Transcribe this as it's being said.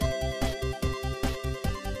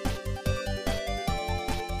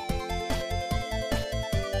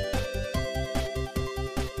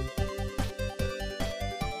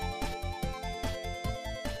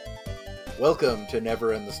Welcome to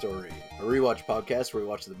Never End the Story, a rewatch podcast where we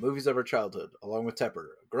watch the movies of our childhood, along with Tepper,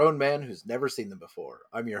 a grown man who's never seen them before.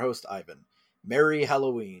 I'm your host, Ivan. Merry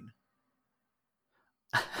Halloween.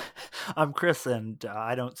 I'm Chris, and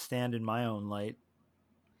I don't stand in my own light.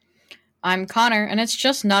 I'm Connor, and it's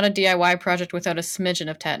just not a DIY project without a smidgen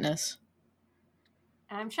of tetanus.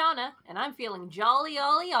 I'm Shauna, and I'm feeling jolly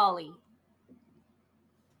olly olly.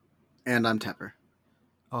 And I'm Tepper.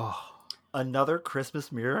 Oh, another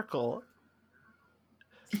Christmas miracle.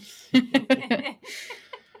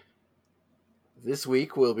 This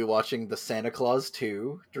week we'll be watching The Santa Claus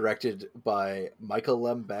 2, directed by Michael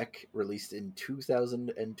Lembeck, released in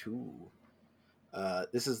 2002.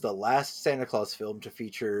 This is the last Santa Claus film to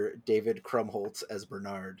feature David Krumholtz as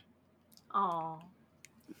Bernard. Aww.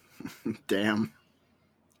 Damn.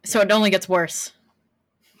 So it only gets worse.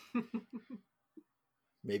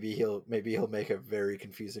 Maybe he'll make a very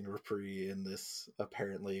confusing reprieve in this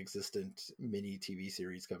apparently existent mini TV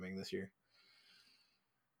series coming this year.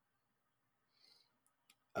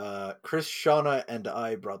 Chris, Shauna, and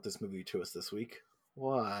I brought this movie to us this week.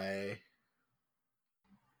 Why?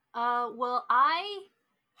 Well, I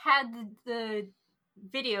had the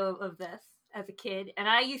video of this as a kid, and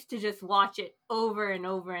I used to just watch it over and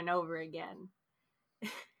over and over again.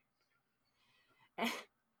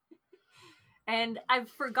 And I've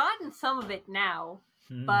forgotten some of it now,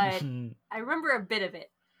 but I remember a bit of it.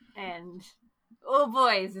 And oh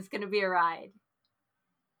boy, is this going to be a ride.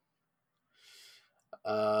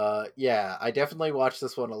 Yeah, I definitely watched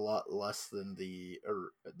this one a lot less than the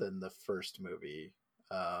first movie.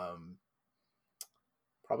 Probably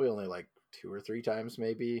only like 2 or 3 times,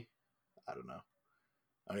 maybe. I don't know.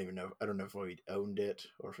 I don't even know. I don't know if we owned it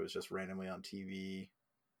or if it was just randomly on TV.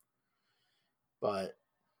 But,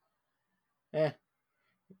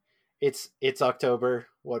 it's October.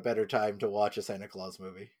 What better time to watch a Santa Claus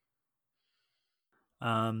movie?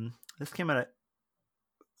 This came out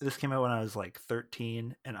when I was like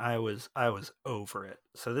 13, and I was over it.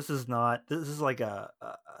 So this is like an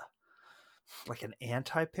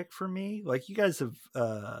anti-pick for me. Like, you guys have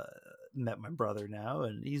met my brother now,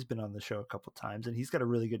 and he's been on the show a couple times, and he's got a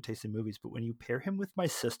really good taste in movies. But when you pair him with my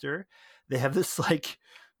sister, they have this like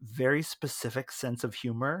very specific sense of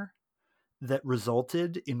humor that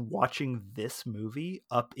resulted in watching this movie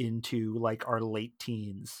up into like our late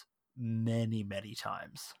teens many, many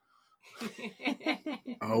times.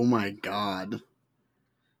 Oh my god.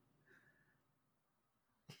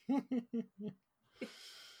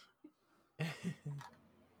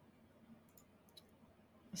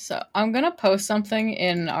 So I'm gonna post something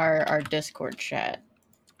in our Discord chat.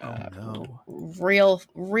 Oh no. Real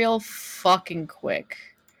fucking quick.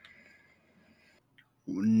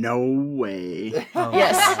 No way. Oh,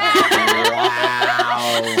 Yes.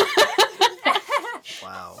 Wow.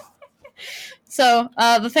 Wow. So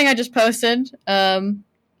the thing I just posted by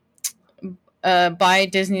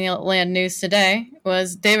Disneyland News today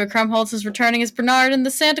was David Krumholtz is returning as Bernard in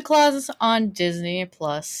The Santa Claus on Disney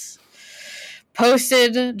Plus.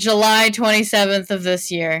 Posted July 27th of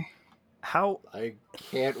this year. How? I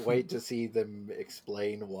can't wait to see them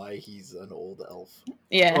explain why he's an old elf.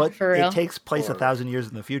 Yeah, Well, for real. it takes place Or- 1,000 years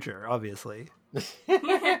in the future, obviously.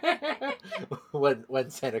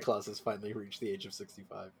 when Santa Claus has finally reached the age of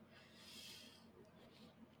 65.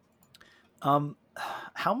 How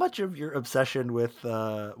much of your obsession with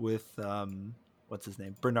what's his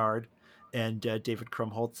name, Bernard, and David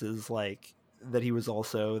Krumholtz is like that he was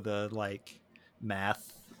also the like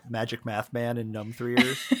magic math man in Numb 3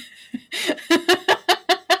 years?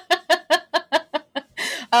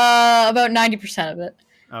 About 90% of it.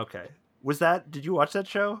 Okay. Did you watch that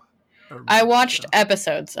show? Or I watched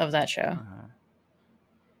episodes of that show. Uh-huh.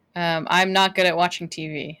 I'm not good at watching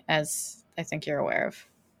TV, as I think you're aware of.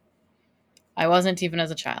 I wasn't even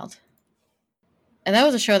as a child. And that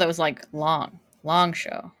was a show that was like long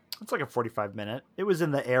show. It's like a 45-minute. It was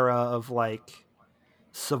in the era of like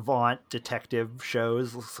savant detective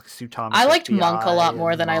shows, like Sue Thomas. I liked FBI Monk a lot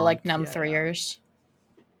more and than I liked Monk, Numb yeah. 3 years.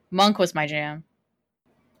 Monk was my jam.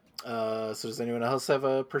 So does anyone else have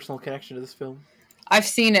a personal connection to this film? I've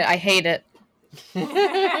seen it. I hate it.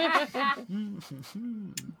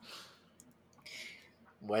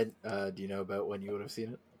 When do you know about when you would have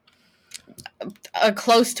seen it?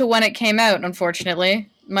 Close to when it came out, unfortunately.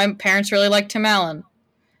 My parents really liked Tim Allen.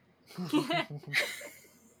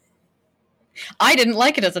 I didn't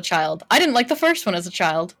like it as a child. I didn't like the first one as a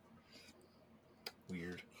child.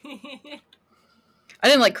 Weird. I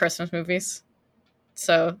didn't like Christmas movies.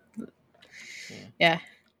 So, yeah.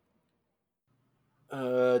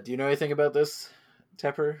 Do you know anything about this,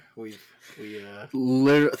 Tepper?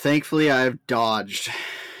 Thankfully, I've dodged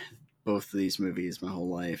both of these movies my whole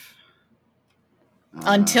life.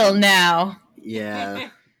 Until now. Yeah,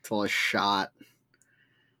 till a shot.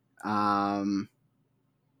 Yeah,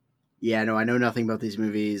 no, I know nothing about these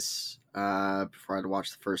movies. Before I had to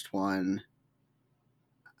watch the first one,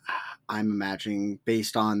 I'm imagining,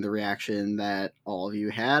 based on the reaction that all of you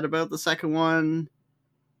had about the second one,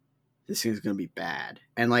 this thing's gonna be bad.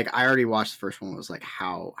 And like, I already watched the first one. Was like,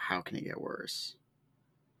 how can it get worse?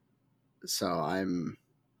 So I'm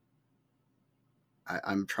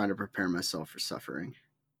trying to prepare myself for suffering.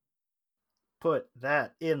 Put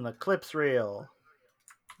that in the clips reel.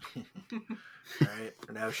 All right,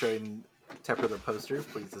 we're now showing Tepper the poster.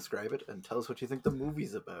 Please describe it and tell us what you think the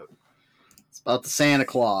movie's about. It's about the Santa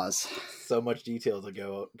Claus. So much detail to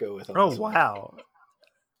go with. On Oh this one. wow!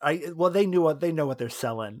 They know what they're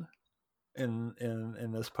selling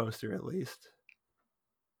in this poster at least.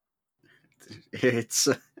 It's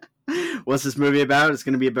what's this movie about? It's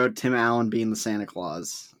going to be about Tim Allen being the Santa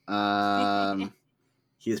Claus.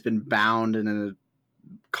 He has been bound in a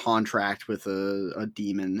contract with a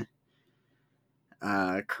demon,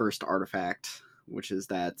 cursed artifact, which is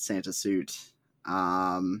that Santa suit.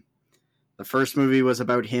 The first movie was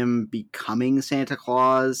about him becoming Santa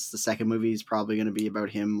Claus. The second movie is probably going to be about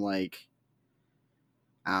him, like,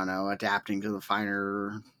 I don't know, adapting to the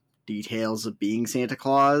finer details of being Santa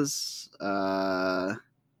Claus.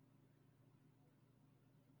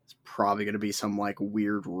 It's probably going to be some, like,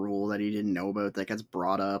 weird rule that he didn't know about that gets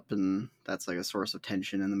brought up, and that's, like, a source of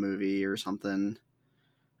tension in the movie or something.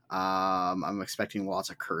 I'm expecting lots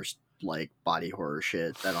of cursed, like, body horror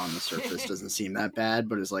shit that on the surface doesn't seem that bad,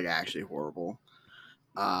 but is, like, actually horrible.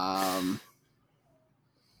 I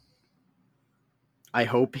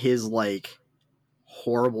hope his, like,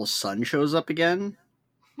 horrible son shows up again,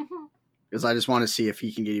 because I just want to see if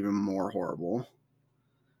he can get even more horrible.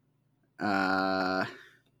 I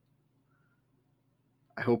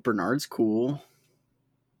hope Bernard's cool.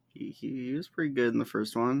 He was pretty good in the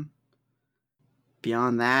first one.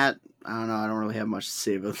 Beyond that, I don't know. I don't really have much to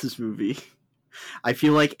say about this movie. I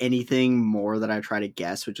feel like anything more that I try to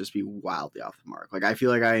guess would just be wildly off the mark. Like, I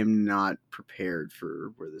feel like I am not prepared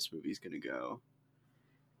for where this movie's going to go.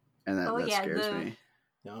 And that scares me.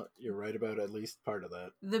 No, you're right about at least part of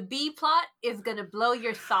that. The B plot is gonna blow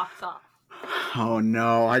your socks off. Oh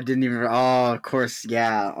no, I didn't even. Oh, of course,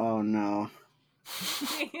 yeah. Oh no.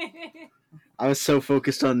 I was so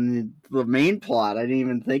focused on the main plot, I didn't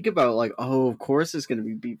even think about, like, oh, of course it's going to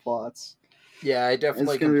be B plots. Yeah, I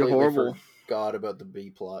definitely It's gonna be completely horrible. forgot about the B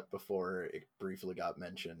plot before it briefly got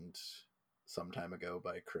mentioned some time ago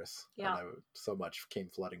by Chris. Yeah. And so much came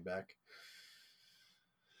flooding back.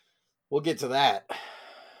 We'll get to that.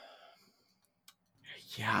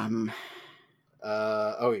 Yeah,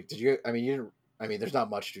 Did you? I mean, you didn't. I mean, there's not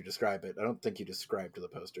much to describe it. I don't think you described the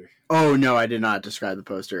poster. Oh no, I did not describe the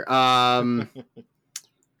poster.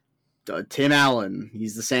 Tim Allen,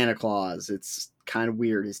 he's the Santa Claus. It's kind of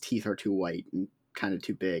weird. His teeth are too white and kind of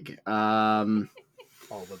too big.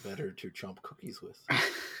 All the better to chomp cookies with.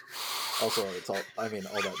 Also, it's all. I mean,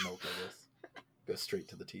 all that milk, I guess, goes straight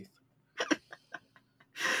to the teeth.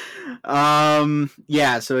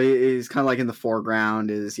 Yeah, so he's kind of like in the foreground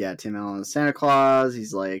is Tim Allen Santa Claus.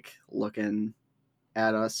 He's like looking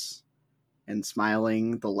at us and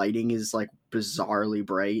smiling. The lighting is like bizarrely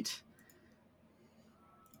bright.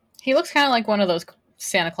 He looks kind of like one of those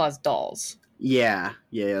Santa Claus dolls. Yeah,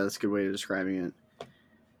 that's a good way of describing it.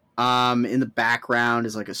 In the background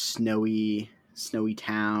is like a snowy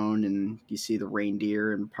town, and you see the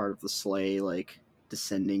reindeer and part of the sleigh like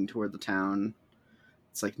descending toward the town.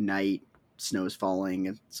 It's like night, snow's falling,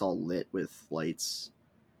 and it's all lit with lights.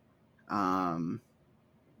 Maybe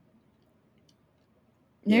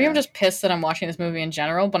I'm just pissed that I'm watching this movie in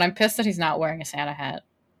general, but I'm pissed that he's not wearing a Santa hat.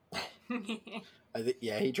 I think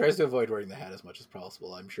he tries to avoid wearing the hat as much as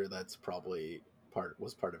possible. I'm sure that's probably part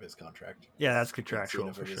of his contract. Yeah, that's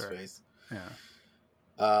contractual for sure. Face. Yeah.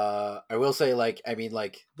 I will say, like, I mean,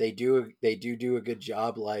 like, they do a good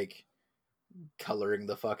job, like, coloring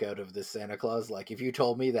the fuck out of this Santa Claus. Like, if you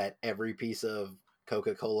told me that every piece of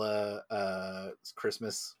Coca-Cola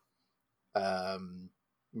Christmas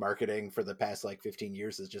marketing for the past like 15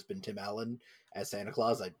 years has just been Tim Allen as Santa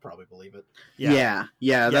Claus, I'd probably believe it. Yeah.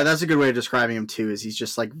 That's a good way of describing him too, is he's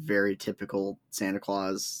just like very typical Santa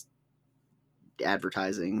Claus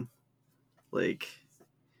advertising. Like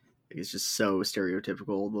it's just so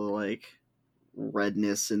stereotypical, the like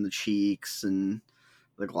redness in the cheeks and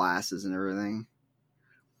the glasses and everything.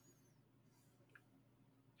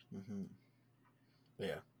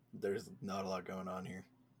 Yeah, there's not a lot going on here.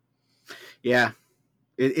 Yeah,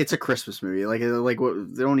 It's a Christmas movie. What,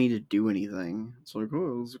 they don't need to do anything. It's like,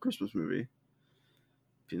 oh, it's a Christmas movie.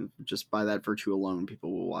 Just by that virtue alone,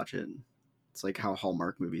 people will watch it. It's like how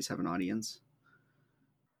Hallmark movies have an audience.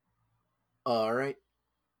 All right.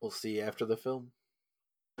 We'll see you after the film.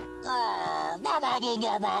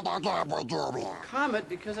 Comet,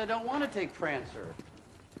 because I don't want to take Prancer.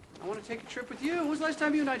 I want to take a trip with you. When was the last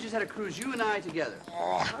time you and I just had a cruise, you and I together?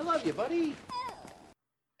 I love you, buddy.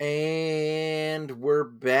 And we're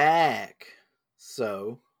back.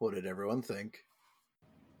 So, what did everyone think?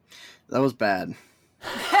 That was bad.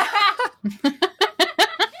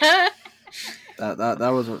 That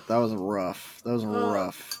was rough. That was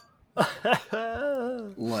rough.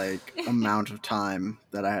 Like amount of time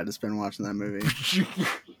that I had to spend watching that movie.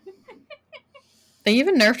 They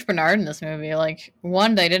even nerfed Bernard in this movie. Like,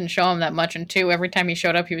 one, they didn't show him that much, and two, every time he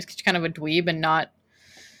showed up, he was kind of a dweeb and not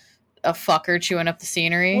a fucker chewing up the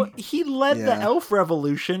scenery. Well, he led the elf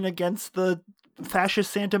revolution against the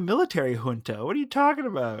fascist Santa military junta. What are you talking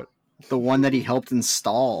about? The one that he helped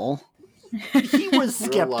install. He was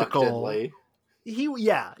skeptical. Reluctantly.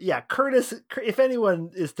 Curtis, if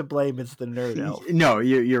anyone is to blame, it's the nerd elf. No,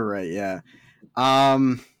 you're right. Yeah.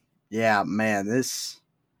 Yeah, man, this.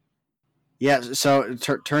 Yeah, so it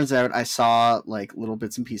turns out I saw like little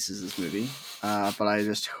bits and pieces of this movie, but I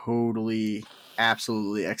just totally,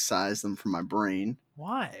 absolutely excised them from my brain.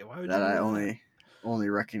 Why? Why would that you do I that? only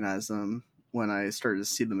recognize them when I started to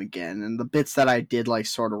see them again, and the bits that I did like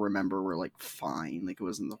sort of remember were like fine, like it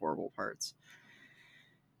wasn't the horrible parts.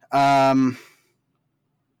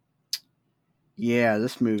 Yeah,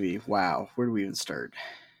 this movie. Wow, where do we even start?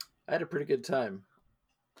 I had a pretty good time.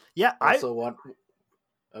 Yeah, Oh,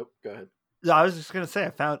 go ahead. I was just gonna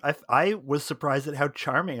say I was surprised at how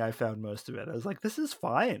charming I found most of it. I was like, this is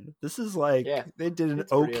fine. This is like they did an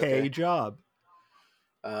okay job.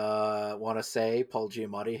 Want to say Paul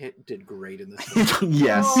Giamatti did great in this movie.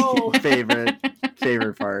 Yes, Oh.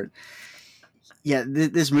 favorite part. Yeah,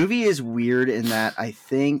 this movie is weird in that I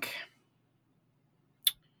think.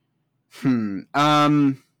 It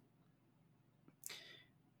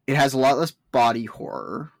has a lot less body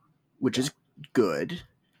horror, which is good.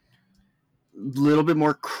 A little bit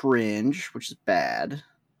more cringe, which is bad.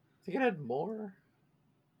 I think it had more.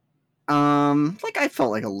 Like I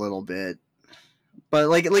felt like a little bit, but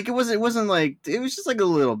like it wasn't like it was just like a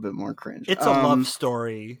little bit more cringe. It's a love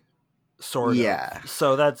story, sort of. Yeah.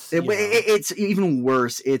 So that's it's even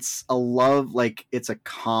worse. It's a love, like it's a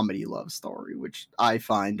comedy love story, which I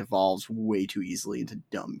find devolves way too easily into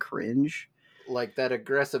dumb cringe. Like that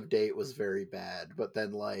aggressive date was very bad, but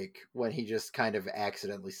then like when he just kind of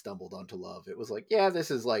accidentally stumbled onto love, it was like, yeah, this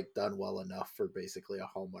is like done well enough for basically a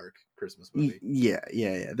Hallmark Christmas movie. Yeah.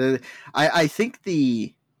 I think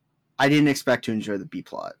I didn't expect to enjoy the B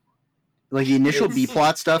plot. Like the initial B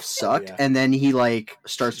plot stuff sucked, Yeah. and then he like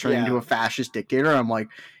starts turning into a fascist dictator. And I'm like,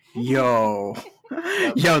 yo,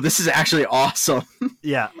 this is actually awesome.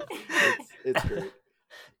 Yeah. It's great.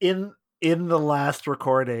 In the last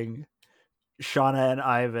recording, Shauna and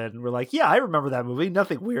Ivan were like, yeah, I remember that movie.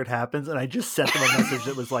 Nothing weird happens. And I just sent them a message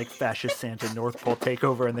that was like fascist Santa North Pole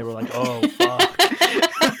takeover. And they were like, oh, fuck.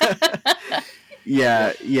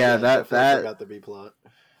 Yeah, that got the B plot.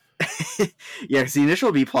 Yeah, because the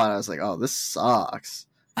initial B plot, I was like, oh, this sucks.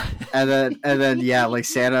 And then yeah, like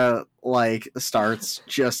Santa like starts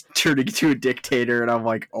just turning into a dictator, and I'm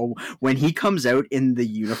like, oh, when he comes out in the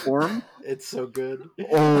uniform, It's so good.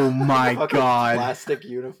 oh my Fucking god. plastic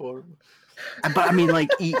uniform. But I mean, like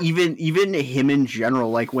even him in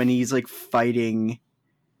general, like when he's like fighting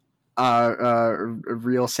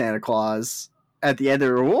real Santa Claus at the end,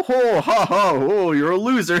 they're oh, you're a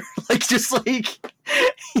loser. Like just like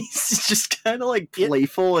he's just kind of like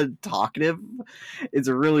playful and talkative. It's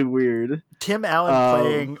really weird. Tim Allen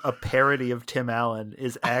playing a parody of Tim Allen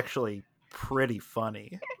is actually pretty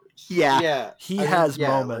funny. Yeah. He has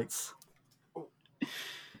moments.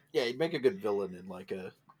 Yeah, he'd make a good villain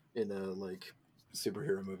in a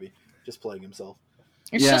superhero movie, just playing himself.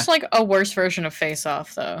 It's just like a worse version of Face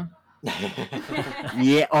Off, though.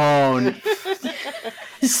 Yeah. Oh,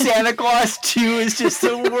 Santa Claus 2 is just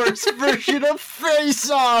the worst version of Face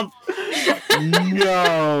Off.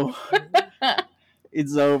 No,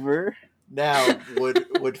 it's over. Now,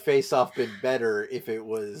 would Face Off been better if it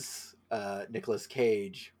was Nicolas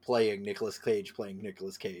Cage playing Nicolas Cage playing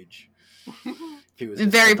Nicolas Cage? If he was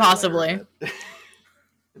Very possibly.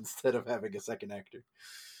 Instead of having a second actor.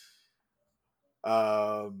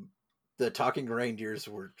 The talking reindeers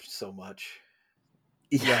were so much.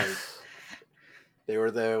 Yes. They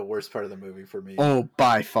were the worst part of the movie for me. Oh,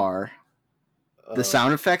 by far. The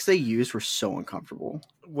sound effects they used were so uncomfortable.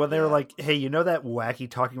 When they were like, hey, you know that wacky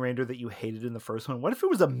talking reindeer that you hated in the first one? What if it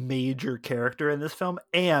was a major character in this film?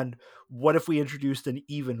 And what if we introduced an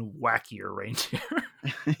even wackier reindeer?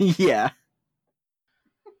 Yeah.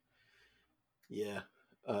 Yeah.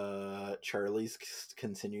 Charlie's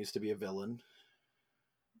continues to be a villain.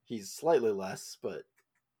 He's slightly less, but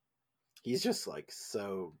he's just like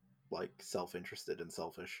so like self-interested and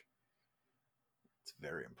selfish. It's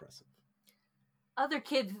very impressive. Other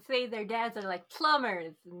kids say their dads are like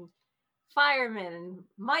plumbers and firemen, and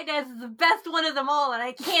my dad's the best one of them all, and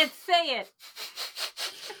I can't say it.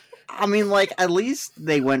 I mean, like, at least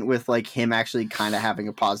they went with, like, him actually kind of having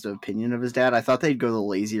a positive opinion of his dad. I thought they'd go the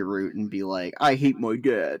lazy route and be like, I hate my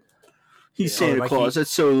dad. He's Santa like Claus. That's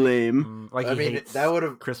so lame. Like I mean, that would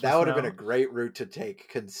have been now. a great route to take,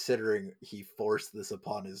 considering he forced this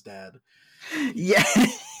upon his dad. Yeah.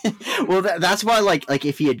 Well, that's why, like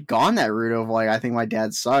if he had gone that route of, like, I think my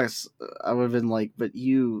dad sucks, I would have been like, but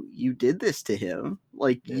you did this to him.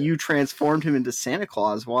 Like, you transformed him into Santa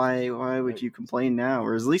Claus. Why would you complain now?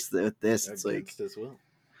 Or at least with this, it's like, as well.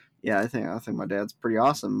 Yeah, I think my dad's pretty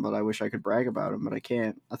awesome, but I wish I could brag about him, but I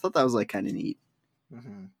can't. I thought that was, like, kind of neat.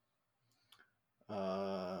 Mm-hmm.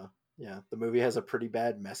 Yeah, the movie has a pretty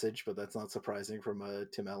bad message, but that's not surprising from a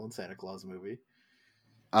Tim Allen Santa Claus movie.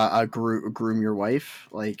 Groom your wife,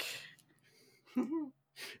 like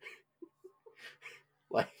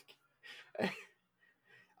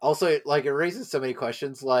also, like, it raises so many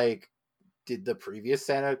questions, like, did the previous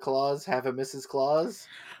Santa Claus have a Mrs. Claus?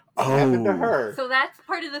 What happened to her? So that's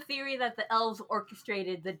part of the theory that the elves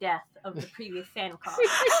orchestrated the death of the previous Santa Claus.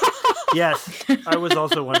 Yes, I was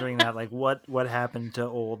also wondering that, like, what happened to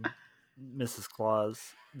old Mrs. Claus?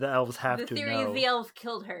 The elves have to know. The theory is the elves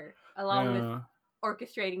killed her, along with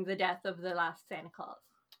orchestrating the death of the last Santa Claus.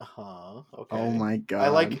 Okay. Oh my god. I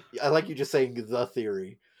like you just saying the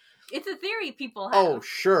theory. It's a theory people have. Oh,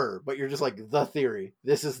 sure, but you're just like, the theory.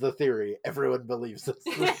 This is the theory. Everyone believes this.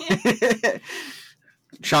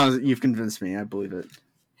 Sean, you've convinced me. I believe it.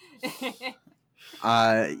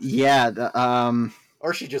 Or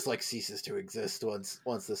she just, like, ceases to exist once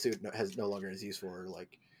the suit has no longer is used for her.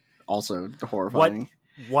 Like, also horrifying.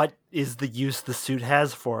 What is the use the suit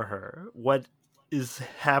has for her? What is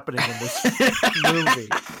happening in this movie?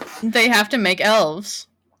 They have to make elves.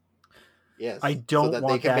 yes, I don't so that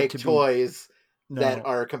want they can that make to be- toys that No.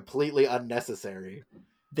 are completely unnecessary.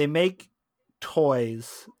 They make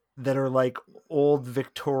toys that are like old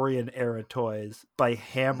Victorian era toys by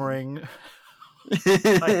hammering,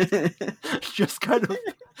 just kind of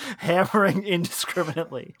hammering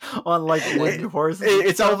indiscriminately on like wooden horses.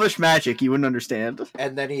 It's elvish magic. You wouldn't understand.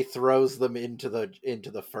 And then he throws them into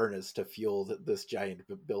the furnace to fuel this giant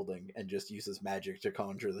building, and just uses magic to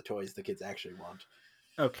conjure the toys the kids actually want.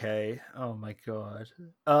 Okay. Oh my god.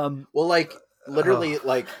 Well, like, literally,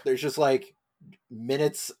 like, there's just, like,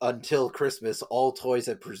 minutes until Christmas, all toys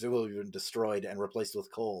have presumably been destroyed and replaced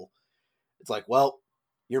with coal. It's like, well,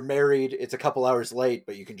 you're married, it's a couple hours late,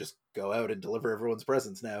 but you can just go out and deliver everyone's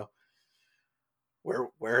presents now. Where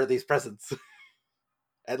are these presents?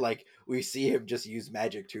 And, like, we see him just use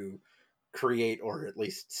magic to create, or at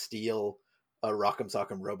least steal, a Rock'em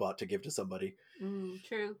Sock'em robot to give to somebody.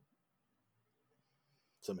 True.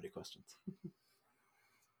 So many questions.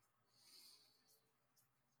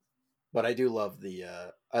 But I do love the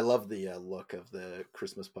look of the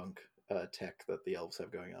Christmas punk tech that the elves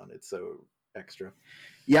have going on. It's so extra.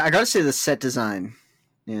 Yeah, I gotta say the set design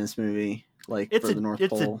in this movie, like, It's for the North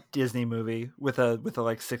it's Pole. a Disney movie with a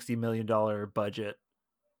like $60 million budget.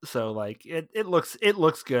 So like it looks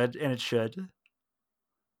good, and it should.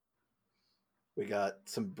 We got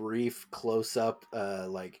some brief close up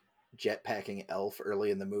like jetpacking elf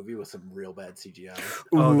early in the movie with some real bad CGI.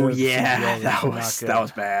 Ooh, the yeah, CGI that was was not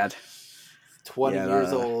good. bad. 20 Yeah, years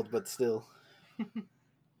that- old, but still.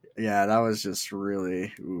 Yeah, that was just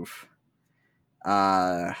really oof.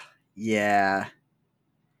 Yeah.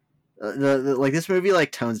 The like, this movie,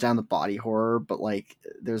 like, tones down the body horror, but, like,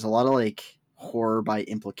 there's a lot of, like, horror by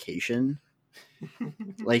implication.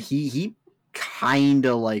 Like, he kind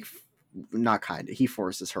of, like, not kind of, he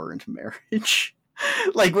forces her into marriage.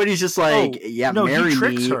 Like, when he's just like, marry he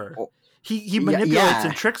tricks me. her. Oh, He manipulates yeah.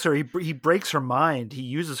 and tricks her. He breaks her mind. He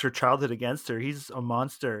uses her childhood against her. He's a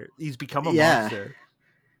monster. He's become a monster.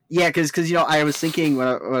 Yeah, because I was thinking when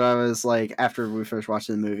I was, like, after we first watched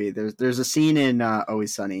the movie, there's a scene in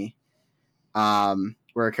Always Sunny,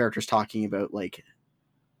 where a character's talking about, like,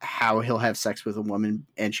 how he'll have sex with a woman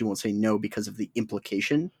and she won't say no because of the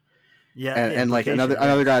implication. Yeah, And like another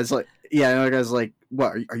guy's like,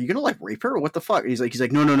 what, are you gonna, like, rape her or what the fuck? And he's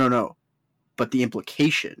like no, but the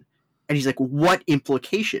implication. And he's like, what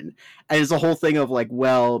implication? And it's the whole thing of like,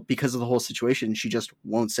 well, because of the whole situation, she just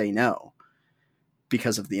won't say no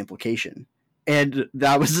because of the implication. And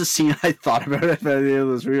that was the scene I thought about at the end of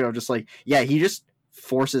this video. I'm just like, yeah, he just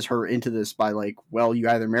forces her into this by like, well, you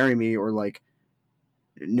either marry me or like,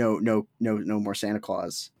 no more Santa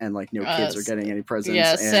Claus, and like no kids are getting any presents.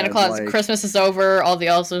 Yeah, Santa Claus. Like, Christmas is over. All the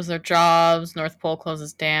elves lose their jobs. North Pole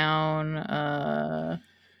closes down.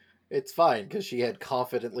 It's fine because she had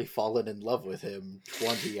confidently fallen in love with him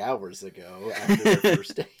 20 hours ago after their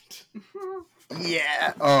first date.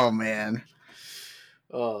 yeah. Oh man.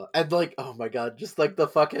 And like, oh my god, just like the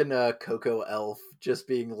fucking Coco elf just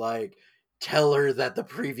being like, tell her that the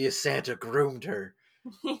previous Santa groomed her.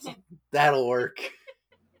 That'll work.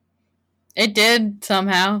 It did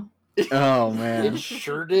somehow. Oh man. It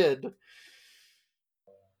sure did.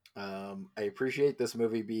 I appreciate this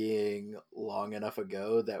movie being long enough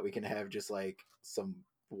ago that we can have just like some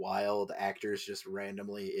wild actors just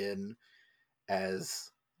randomly in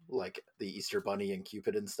as like the Easter Bunny and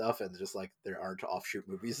Cupid and stuff, and just like there aren't offshoot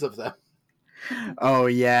movies of them. Oh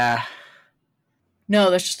yeah. No,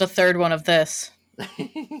 there's just a third one of this.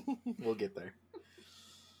 We'll get there.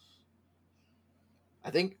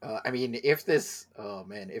 I think, I mean, if this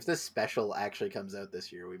special actually comes out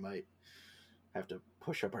this year, we might have to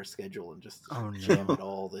push up our schedule and just jam it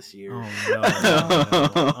all this year.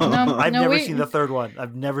 Oh no! No, I've never we- seen the third one.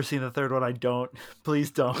 I've never seen the third one. I don't. Please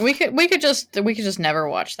don't. We could just never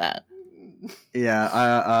watch that.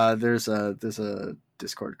 Yeah. There's a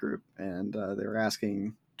Discord group, and they were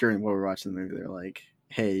asking during while we were watching the movie. They're like,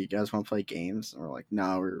 "Hey, you guys want to play games?" And we're like,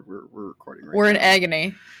 "No, we're recording right We're in now."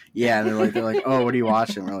 agony. Yeah, and they're like, "Oh, what are you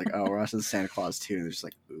watching?" We're like, "Oh, we're watching Santa Claus 2." And they're just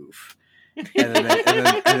like, "Oof." And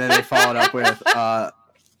then they followed up with,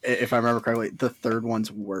 if I remember correctly, the third one's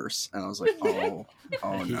worse. And I was like, oh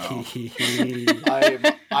no.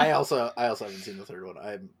 I also haven't seen the third one.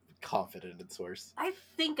 I'm confident it's worse. I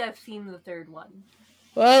think I've seen the third one.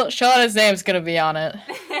 Well, Shauna's name's gonna be on it.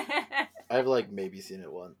 I've like maybe seen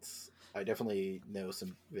it once. I definitely know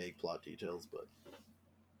some vague plot details, but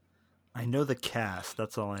I know the cast.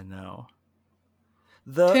 That's all I know.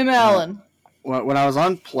 Tim Allen. When I was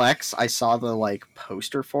on Plex, I saw the like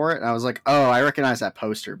poster for it, and I was like, "Oh, I recognize that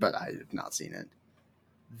poster," but I have not seen it.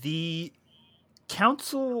 The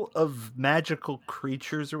Council of Magical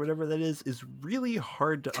Creatures or whatever that is really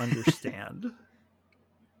hard to understand.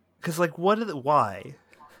 Because like, why?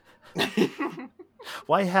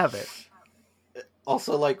 Why have it?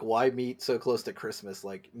 also like, why meet so close to Christmas?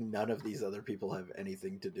 Like, none of these other people have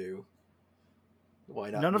anything to do. Why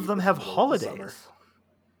not? None of meet them in have the middle of the summer? holidays.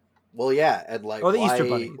 Well, yeah, and like, Oh, the why... Easter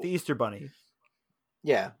Bunny. The Easter Bunny.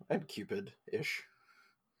 Yeah, and Cupid-ish.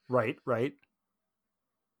 Right.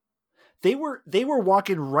 They were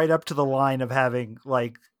walking right up to the line of having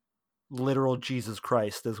like literal Jesus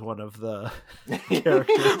Christ as one of the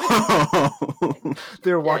characters.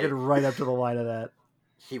 They were walking right up to the line of that.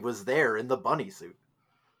 He was there in the bunny suit.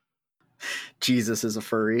 Jesus is a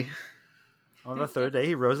furry. On the third day,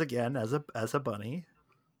 he rose again as a bunny.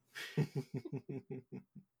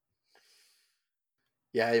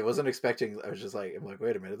 Yeah, I wasn't expecting. I was just like, I'm like,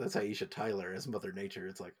 wait a minute, that's Aisha Tyler as Mother Nature.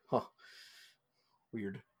 It's like, huh,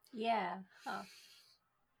 weird. Yeah. Huh.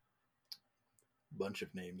 Bunch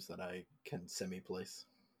of names that I can semi-place.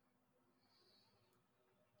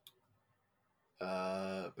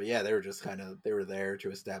 But yeah, they were just they were there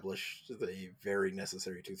to establish the very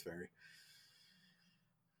necessary Tooth Fairy.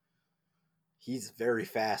 He's very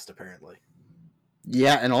fast, apparently.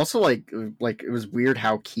 Yeah, and also like it was weird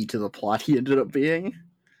how key to the plot he ended up being.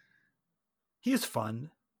 He's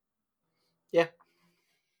fun. Yeah.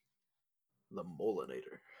 The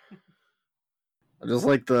Molinator. Just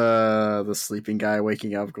like the sleeping guy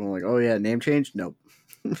waking up going like, "Oh yeah, name change?" Nope.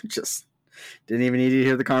 Just didn't even need to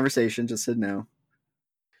hear the conversation, just said no.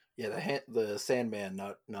 Yeah, the Sandman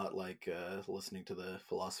not like listening to the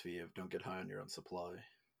philosophy of don't get high on your own supply.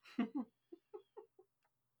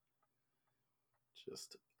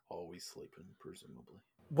 Just always sleeping, presumably.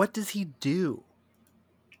 What does he do?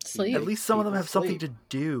 Sleep. At least some of them People have something sleep. to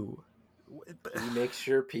do. He makes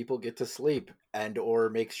sure people get to sleep, and or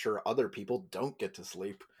makes sure other people don't get to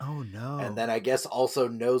sleep. Oh no. And then I guess also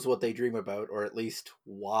knows what they dream about, or at least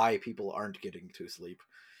why people aren't getting to sleep,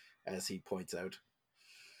 as he points out.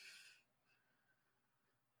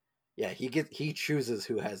 Yeah, he chooses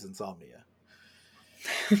who has insomnia.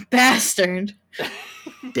 Bastard.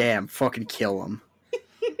 Damn, fucking kill him.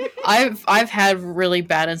 I've had really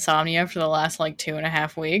bad insomnia for the last like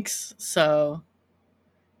 2.5 weeks, so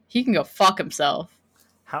he can go fuck himself.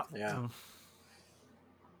 How? Yeah.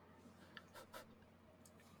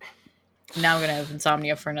 now I'm gonna have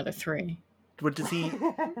insomnia for another 3. What does he?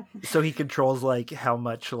 So he controls like how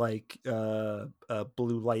much like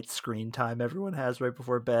blue light screen time everyone has right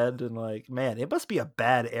before bed, and like, man, it must be a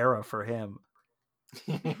bad era for him.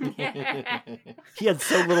 He had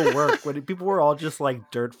so little work when people were all just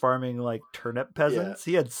like dirt farming like turnip peasants.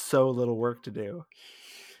 He had so little work to do.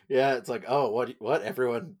 Yeah, it's like, oh, what?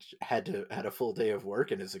 Everyone had a full day of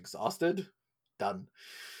work and is exhausted. Done.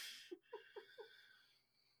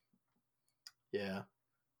 Yeah.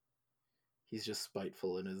 He's just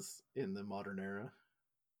spiteful in the modern era.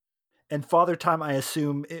 And Father Time, I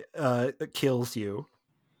assume, kills you.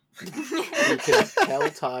 He can tell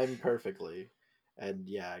time perfectly. And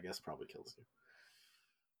yeah, I guess probably kills you.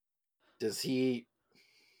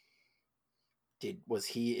 Was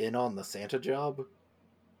he in on the Santa job?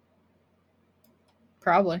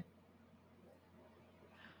 Probably.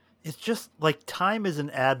 It's just like time is an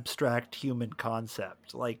abstract human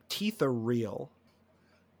concept. Like teeth are real.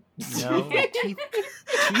 You know, like, teeth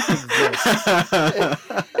exist.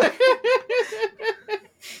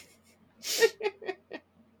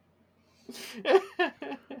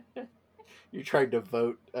 You're trying to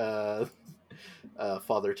vote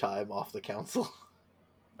Father Time off the council.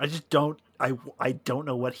 I just don't. I don't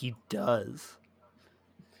know what he does.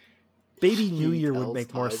 Baby New Year would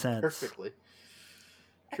make more sense. Perfectly.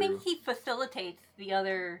 I think he facilitates the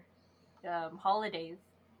other holidays.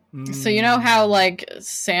 So you know how like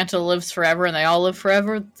Santa lives forever and they all live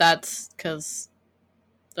forever? That's because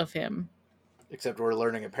of him. Except we're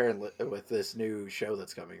learning, apparently, with this new show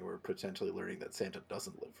that's coming, we're potentially learning that Santa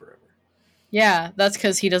doesn't live forever. Yeah, that's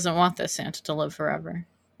because he doesn't want this Santa to live forever.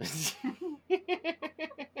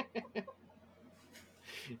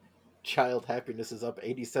 Child happiness is up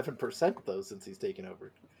 87% though since he's taken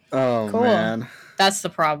over. Oh, Cool. man. That's the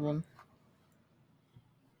problem.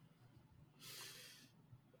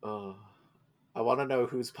 I want to know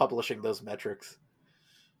who's publishing those metrics.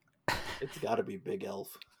 It's got to be Big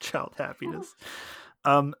Elf. Child happiness.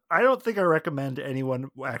 I don't think I recommend anyone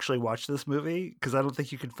actually watch this movie because I don't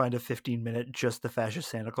think you can find a 15-minute just the fascist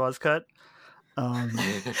Santa Claus cut.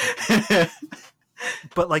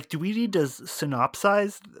 But like, do we need to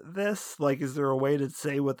synopsize this? Like, is there a way to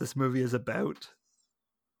say what this movie is about?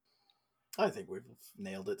 I think we've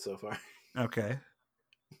nailed it so far. Okay.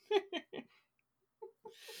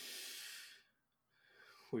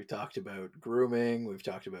 We've talked about grooming. We've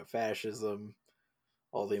talked about fascism.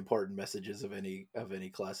 All the important messages of any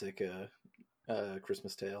classic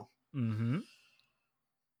Christmas tale. Mm-hmm.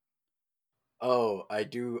 Oh,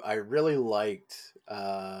 I really liked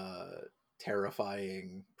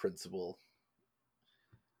Terrifying Principal.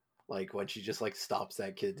 Like when she just like stops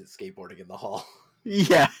that kid skateboarding in the hall.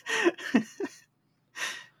 Yeah.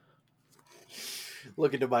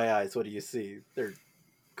 Look into my eyes. What do you see? They're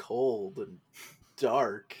cold and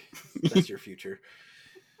dark. That's your future.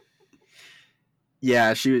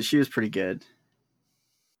 Yeah, she was pretty good.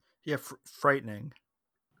 Yeah, frightening.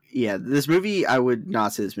 Yeah, this movie, I would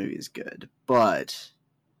not say this movie is good, but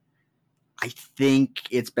I think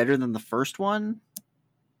it's better than the first one.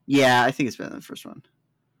 Yeah, I think it's better than the first one.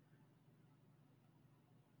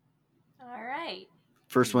 All right.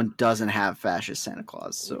 First one doesn't have fascist Santa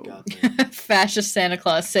Claus, so Fascist Santa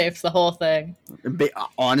Claus saves the whole thing.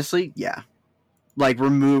 honestly, yeah. Like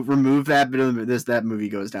remove that bit of this. That movie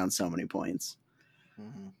goes down so many points.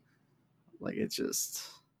 Mm-hmm. Like it's just.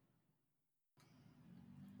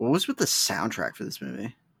 What was with the soundtrack for this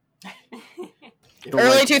movie?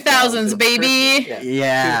 Early 2000s, baby.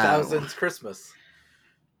 Yeah. 2000s Christmas.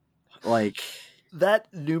 Like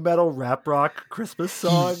that new metal rap rock Christmas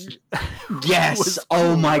song. Yes. Was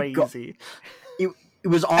oh my god. crazy. It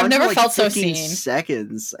was on. I've never for like felt so 15 seen.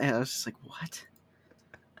 seconds. And I was just like, what?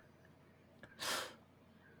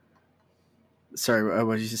 Sorry,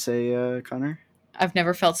 what did you say, Connor? I've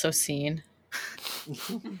never felt so seen.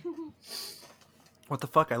 What the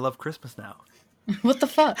fuck? I love Christmas now. What the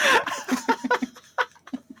fuck?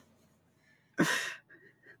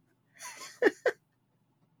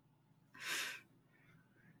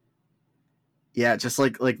 Yeah, just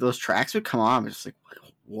like those tracks would come on, it's just like,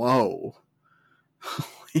 whoa.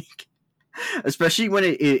 Like, especially when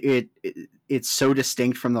it's so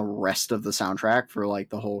distinct from the rest of the soundtrack for like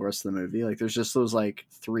the whole rest of the movie. Like there's just those like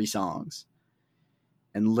 3 songs,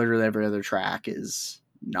 and literally every other track is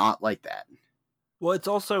not like that. Well,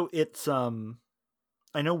 it's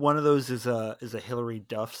I know one of those is a Hilary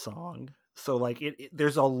Duff song. So like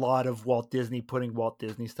there's a lot of Walt Disney putting Walt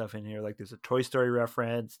Disney stuff in here. Like there's a Toy Story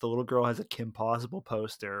reference. The little girl has a Kim Possible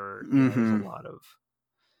poster. You know, there's a lot of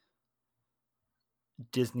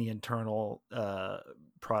Disney internal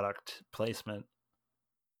product placement.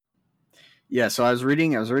 Yeah, so I was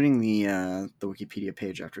reading the Wikipedia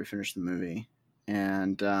page after we finished the movie,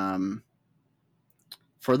 and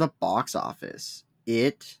for the box office,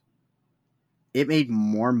 it made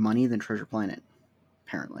more money than Treasure Planet,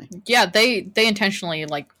 apparently. Yeah, they intentionally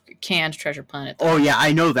like canned Treasure Planet. Oh yeah,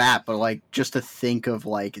 I know that, but like just to think of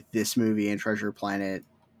like this movie and Treasure Planet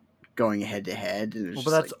going head to head, Well,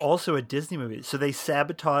 but that's also a Disney movie, so they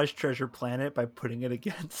sabotaged Treasure Planet by putting it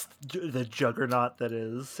against the juggernaut that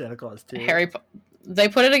is Santa Claus 2. They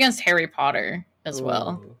put it against Harry Potter as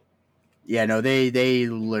well. Yeah, no, they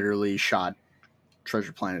literally shot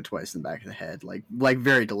Treasure Planet twice in the back of the head, like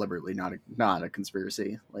very deliberately, not a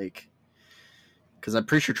conspiracy, like because I'm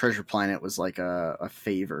pretty sure Treasure Planet was like a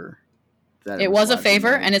favor. It was a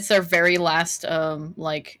favor, and it's their very last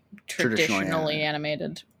like traditionally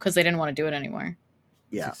animated because they didn't want to do it anymore.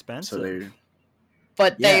 Yeah, it's expensive.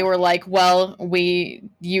 But they were like, well, you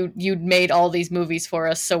made all these movies for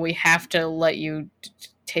us, so we have to let you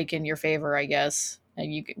take in your favor, I guess.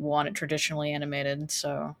 And you want it traditionally animated,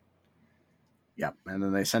 so. Yep, and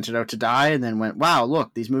then they sent it out to die, and then went, wow,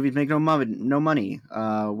 look, these movies make no money.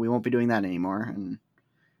 We won't be doing that anymore, and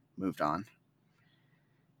moved on.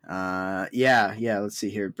 Yeah, let's see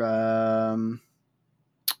here. It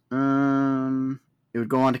would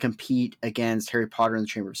go on to compete against Harry Potter and the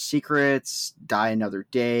Chamber of Secrets, Die Another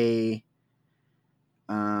Day,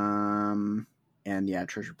 and yeah,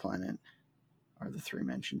 Treasure Planet are the three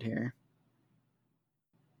mentioned here.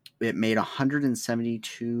 It made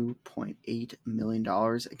 $172.8 million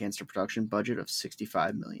against a production budget of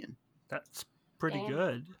 $65 million. That's pretty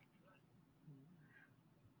good.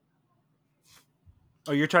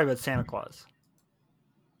 Oh, you're talking about Santa Claus.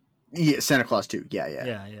 Yeah, Santa Claus 2.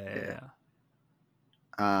 Yeah.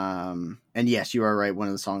 And yes, you are right. One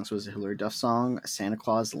of the songs was a Hilary Duff song. Santa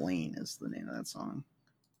Claus Lane is the name of that song.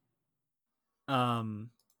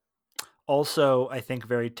 Also, I think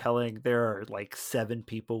very telling, there are like 7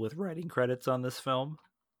 people with writing credits on this film.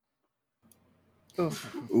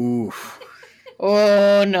 Oof.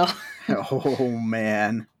 Oh no. Oh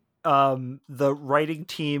man. The writing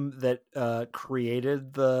team that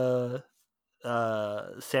created the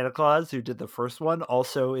Santa Claus, who did the first one,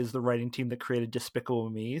 also is the writing team that created Despicable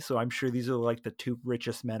Me. So I'm sure these are like the 2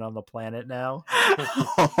 richest men on the planet now.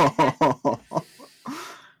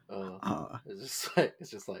 It's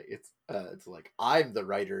like I'm the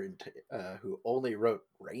writer who only wrote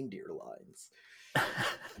reindeer lines.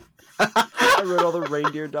 I wrote all the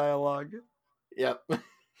reindeer dialogue. Yep.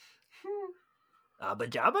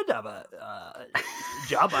 Jabba Dabba,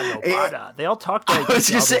 Jabba no Pada. They all talked like. I was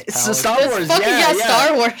gonna say it's the Star Wars. Yeah,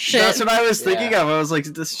 Star Wars shit. That's what I was thinking of. I was like,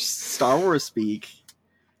 this Star Wars speak.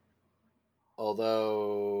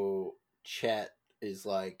 Although Chet is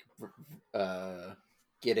like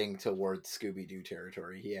getting towards Scooby-Doo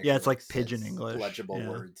territory. It's like pidgin English, legible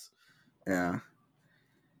words. Yeah.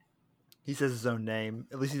 He says his own name.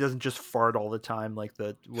 At least he doesn't just fart all the time like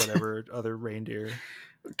the whatever other reindeer.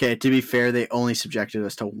 Okay, to be fair, they only subjected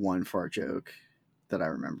us to one fart joke that I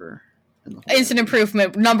remember. Instant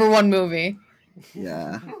Improvement, #1 movie.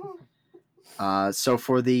 Yeah. So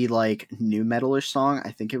for the like new metalish song,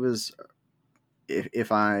 I think it was,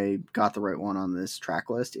 if I got the right one on this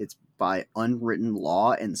track list, it's by Unwritten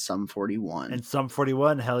Law and Sum 41. And Sum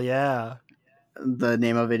 41, hell yeah. The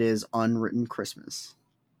name of it is Unwritten Christmas.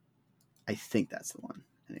 I think that's the one.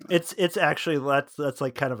 Anyway. It's actually that's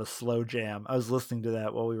like kind of a slow jam. I was listening to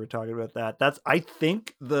that while we were talking about that. That's I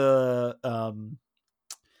think the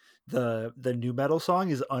new metal song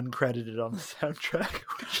is uncredited on the soundtrack,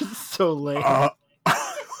 which is so lame.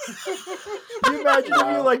 Can you imagine if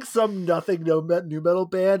you're like some nothing new metal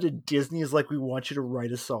band and Disney is like, we want you to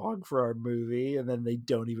write a song for our movie, and then they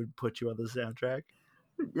don't even put you on the soundtrack?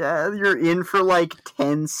 Yeah, you're in for like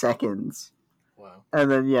 10 seconds. Wow. And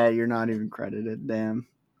then you're not even credited.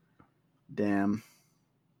 Damn.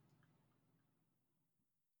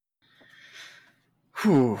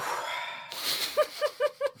 Whew.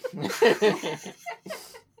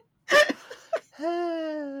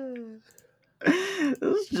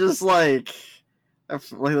 It's just like the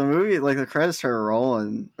movie, like the credits started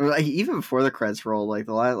rolling, like, even before the credits rolled, like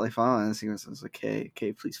the last, like final sequence, I was like,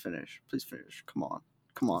 okay, please finish, come on.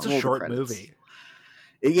 It's a short movie.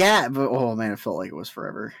 Yeah, but oh man, it felt like it was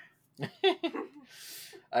forever.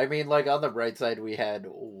 I mean, like on the bright side, we had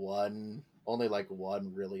only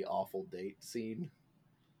one really awful date scene.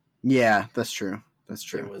 Yeah, that's true.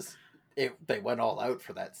 They went all out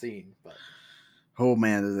for that scene, but oh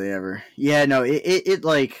man, did they ever? Yeah, no, it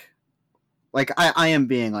like I am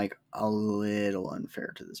being like a little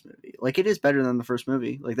unfair to this movie. Like, it is better than the first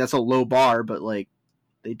movie. Like, that's a low bar, but like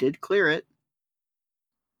they did clear it.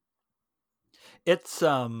 It's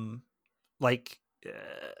like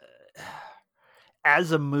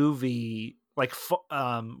as a movie, like what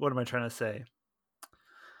am I trying to say?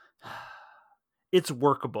 It's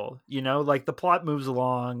workable, you know, like the plot moves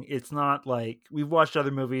along. It's not like we've watched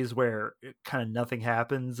other movies where kind of nothing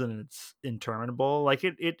happens and it's interminable. Like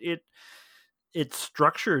it's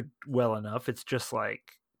structured well enough. It's just like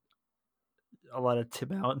a lot of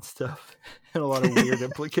Tim Allen stuff and a lot of weird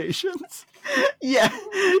implications. Yeah,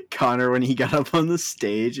 Connor, when he got up on the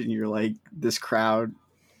stage and you're like, this crowd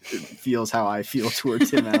feels how I feel toward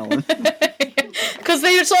Tim Allen. Because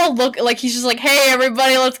they just all look like he's just like, hey,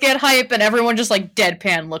 everybody, let's get hype. And everyone just like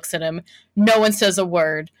deadpan looks at him. No one says a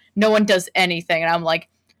word. No one does anything. And I'm like,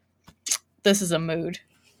 this is a mood.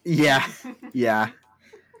 Yeah.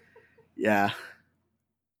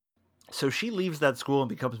 So she leaves that school and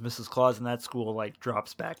becomes Mrs. Claus, and that school like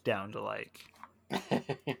drops back down to like,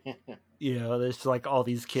 you know, there's like all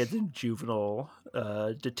these kids in juvenile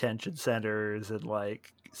detention centers and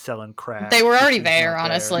like selling crack. They were already there,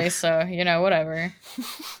 honestly, so you know, whatever.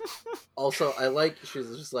 Also, I like she's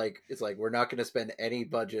just like, it's like we're not going to spend any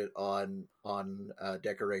budget on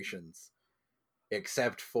decorations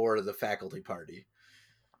except for the faculty party.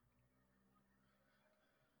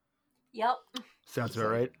 Yep. Sounds about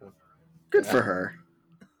right. Good for her.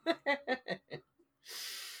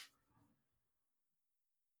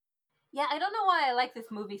 Yeah, I don't know why I like this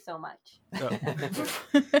movie so much.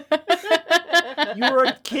 You were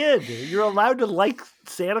a kid. You're allowed to like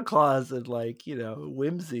Santa Claus and like, you know,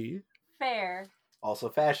 whimsy. Fair. Also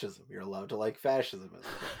fascism. You're allowed to like fascism.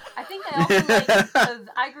 I think I also like it because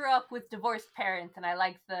I grew up with divorced parents and I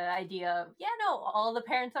like the idea of, all the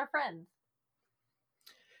parents are friends.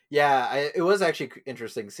 Yeah, it was actually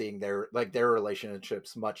interesting seeing their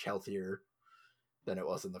relationships much healthier than it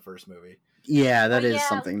was in the first movie. Yeah, that is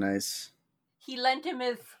something nice. He lent him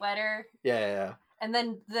his sweater. Yeah. And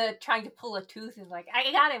then the trying to pull a tooth is like,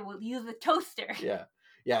 I got it. We'll use the toaster. Yeah.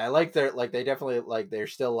 I like their they definitely they're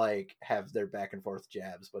still like have their back and forth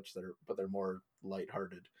jabs, but they're more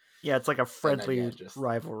lighthearted. Yeah, it's like a friendly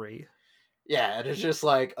rivalry. Yeah, and it's just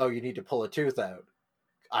like, oh, you need to pull a tooth out.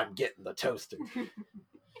 I'm getting the toaster.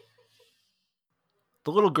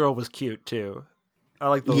 The little girl was cute too. I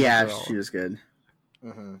like the little girl. Yeah, she was good.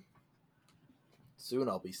 Mm-hmm. Soon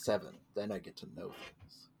I'll be 7. Then I get to know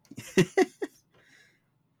things.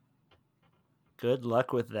 Good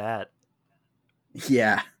luck with that.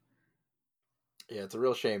 Yeah. Yeah, it's a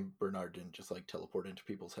real shame Bernard didn't just like teleport into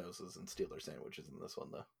people's houses and steal their sandwiches in this one,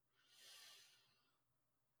 though.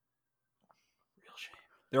 Real shame.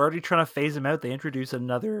 They're already trying to phase him out. They introduce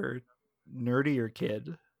another nerdier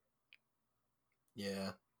kid.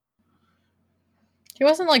 Yeah. He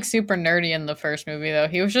wasn't like super nerdy in the first movie, though.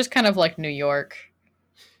 He was just kind of like New York.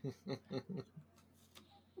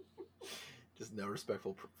 Just no respect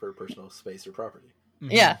for personal space or property.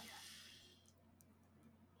 Mm-hmm. Yeah.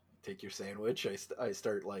 Take your sandwich. I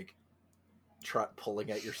start like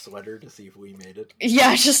pulling at your sweater to see if we made it.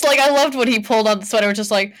 Yeah, just like I loved when he pulled on the sweater,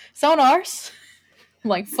 just like, is that one ours? I'm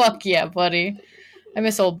like, fuck yeah, buddy. I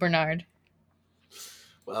miss old Bernard.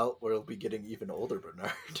 Well, we'll be getting even older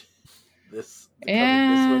Bernard this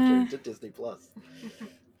winter to Disney Plus.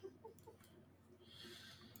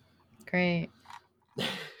 Great.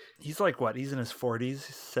 He's like what? He's in his 40s,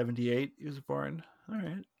 78. He was born. All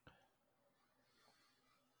right.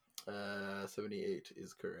 78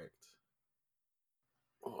 is correct.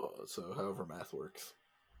 Oh, so however math works.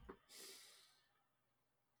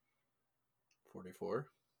 44.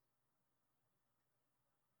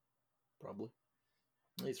 Probably.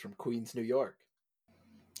 He's from Queens, New York.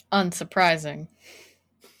 Unsurprising.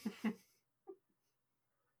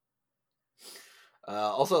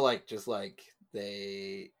 Also,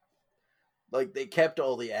 they kept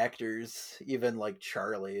all the actors, even like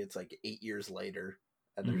Charlie. It's like 8 years later,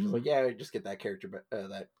 and they're just like, yeah, just get that character,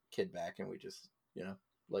 that kid back, and we just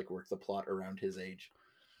work the plot around his age.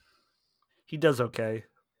 He does okay.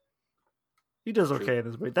 He does okay in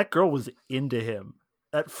this movie. That girl was into him.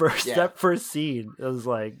 That first scene, it was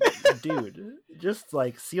like, dude, just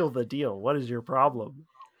like seal the deal. What is your problem?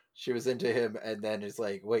 She was into him, and then it's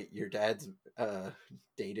like, wait, your dad's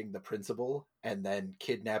dating the principal, and then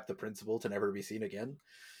kidnap the principal to never be seen again.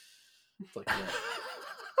 It's like, yeah.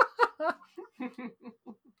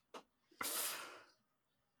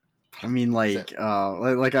 I mean, like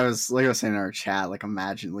I was saying in our chat, like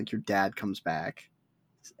imagine like your dad comes back,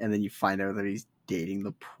 and then you find out that he's dating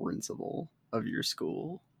the principal of your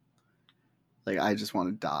school. Like, I just want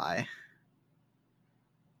to die.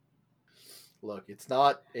 Look, it's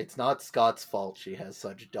not Scott's fault she has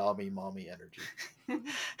such mommy energy and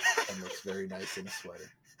looks very nice in a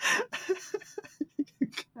sweater.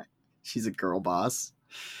 She's a girl boss.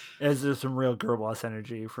 There's some real girl boss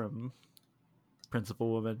energy from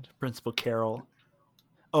Principal Woman, Principal Carol.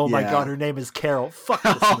 Oh my god, her name is Carol. Fuck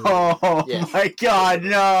this movie. Oh Yes. my god,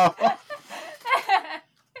 no!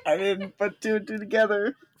 I didn't put two and two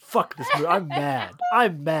together. Fuck this movie. I'm mad.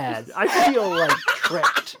 I feel like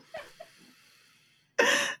tricked.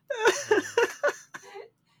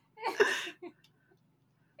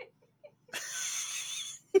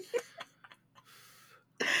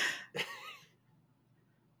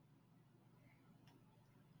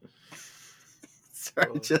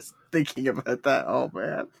 Sorry, just thinking about that. Oh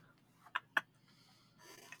man.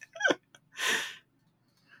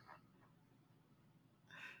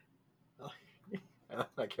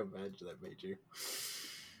 I can imagine that made you.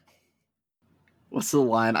 What's the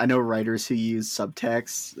line? I know writers who use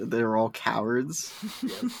subtext. They're all cowards.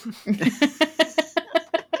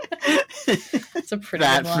 It's a pretty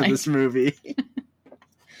That good for line. this movie.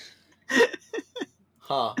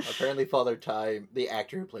 Huh. Apparently Father Time, the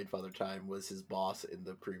actor who played Father Time, was his boss in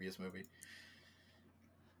the previous movie.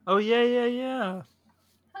 Oh yeah.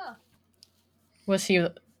 Huh. Was he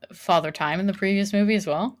Father Time in the previous movie as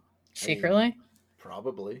well? Secretly?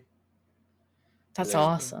 Probably. That's There's-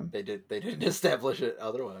 awesome. They didn't establish it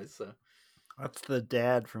otherwise, so. That's the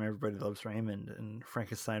dad from Everybody Loves Raymond and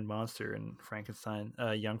Frankenstein Monster and Frankenstein,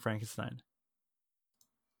 Young Frankenstein.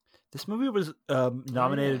 This movie was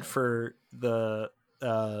nominated yeah. for the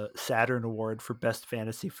Saturn Award for Best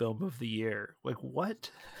Fantasy Film of the Year. Like,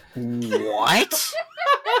 what? What?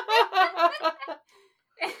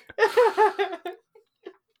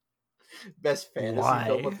 Best fantasy Why?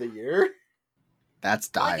 film of the year? That's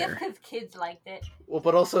Well, I guess dire. because kids liked it. Well,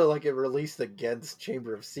 but also, like, it released against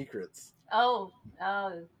Chamber of Secrets. Oh.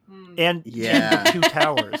 And Yeah. Two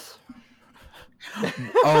Towers.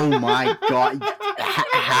 Oh my god.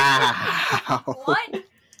 How? What?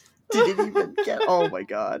 Did it even get? Oh my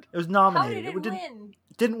god. It was How nominated. did it win?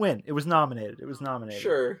 Didn't win. It was nominated.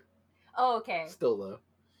 Sure. Oh, okay. Still, though.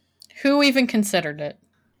 Who even considered it?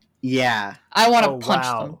 Yeah. I want to Oh, punch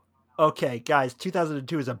wow. them. Okay, guys,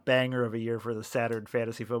 2002 is a banger of a year for the Saturn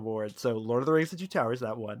Fantasy Film Award. So, Lord of the Rings and Two Towers,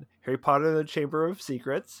 that one. Harry Potter and the Chamber of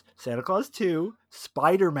Secrets, Santa Claus 2,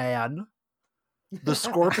 Spider-Man, The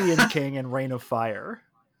Scorpion King, and Reign of Fire.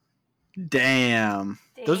 Damn.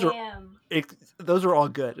 Those are- Damn. Those are all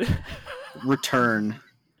good. Return.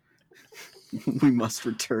 We must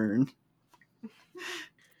return.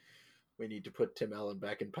 We need to put Tim Allen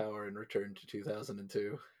back in power and return to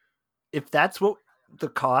 2002. If that's what the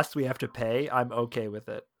cost we have to pay, I'm okay with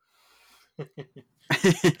it.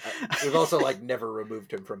 We've also, like, never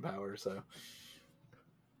removed him from power, so.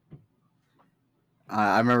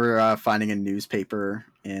 I remember finding a newspaper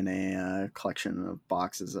in a collection of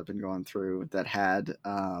boxes I've been going through that had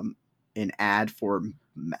an ad for,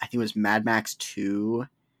 I think it was Mad Max 2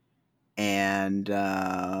 and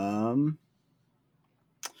oh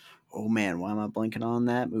man, why am I blanking on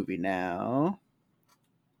that movie now?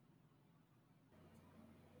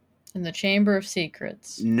 In the Chamber of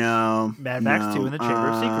Secrets. No. Mad Max 2 in the Chamber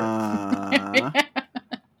of Secrets.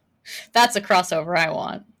 That's a crossover I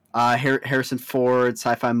want. Harrison Ford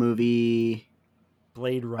sci-fi movie.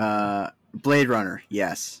 Blade Runner. Blade Runner,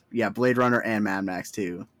 yes. Yeah, Blade Runner and Mad Max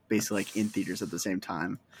 2. Basically, like, in theaters at the same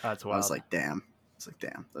time. That's I wild. was like, damn. It's like,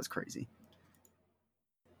 damn, that's crazy.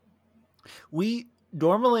 We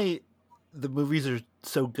normally, the movies are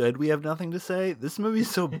so good we have nothing to say. This movie's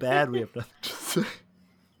so bad we have nothing to say.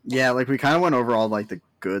 Yeah, like, we kind of went over all, like, the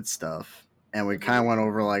good stuff. And we kind of went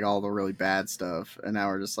over, like, all the really bad stuff. And now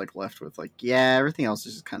we're just, like, left with, like, yeah, everything else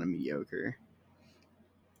is just kind of mediocre.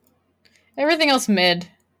 Everything else mid.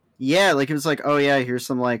 Yeah, like, it was like, oh, yeah, here's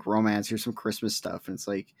some, like, romance, here's some Christmas stuff. And it's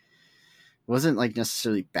like, it wasn't, like,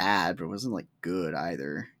 necessarily bad, but it wasn't, like, good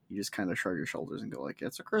either. You just kind of shrug your shoulders and go, like,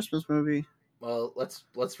 it's a Christmas movie. Well,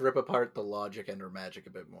 let's rip apart the logic and her magic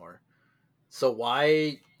a bit more. So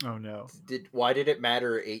why Oh no. did it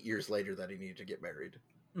matter 8 years later that he needed to get married?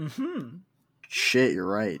 Mm-hmm. Shit, you're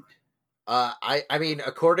right. I mean,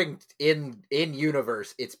 according in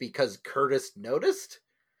universe, it's because Curtis noticed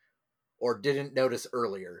or didn't notice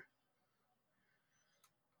earlier.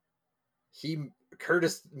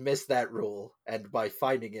 Curtis missed that rule, and by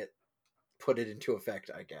finding it, put it into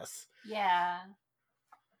effect, I guess. Yeah.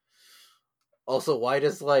 Also, why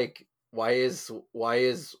is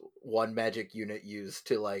one magic unit used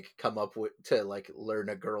to, like, come up with, to, like, learn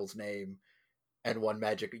a girl's name, and one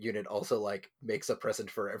magic unit also, like, makes a present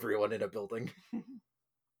for everyone in a building?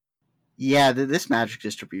 Yeah, this magic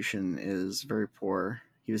distribution is very poor.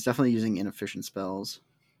 He was definitely using inefficient spells.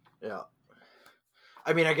 Yeah.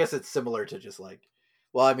 I mean, I guess it's similar to just, like,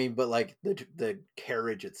 Well, I mean, but like the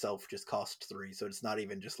carriage itself just cost 3, so it's not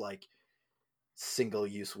even just like single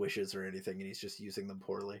use wishes or anything, and he's just using them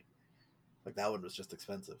poorly. Like that one was just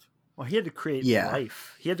expensive. Well, he had to create Yeah.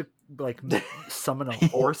 life. He had to like summon a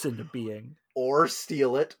horse into being. Or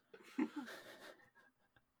steal it.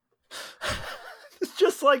 It's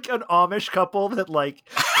just like an Amish couple that like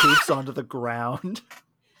poops onto the ground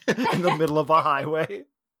in the middle of a highway.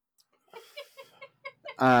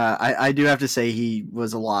 I do have to say he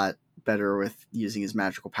was a lot better with using his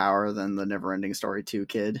magical power than the Neverending Story 2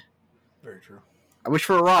 kid. Very true. I wish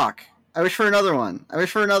for a rock. I wish for another one. I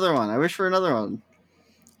wish for another one. I wish for another one.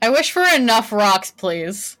 I wish for enough rocks,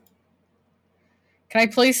 please. Can I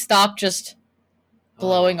please stop just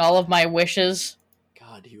blowing all of my wishes?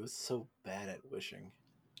 God, he was so bad at wishing.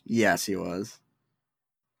 Yes, he was.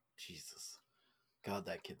 Jesus. God,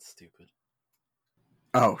 that kid's stupid.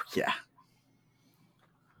 Oh, yeah.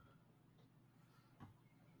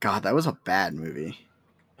 God, that was a bad movie.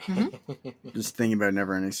 Just thinking about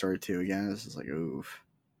Neverending Story 2 again, it's just like, oof.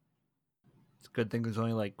 It's a good thing there's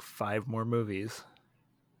only like 5 more movies.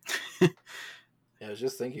 Yeah, I was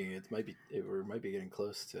just thinking we might be getting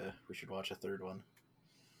close to. We should watch a third one.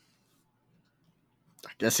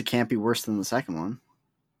 I guess it can't be worse than the second one.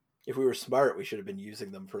 If we were smart, we should have been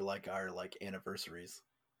using them for like our anniversaries.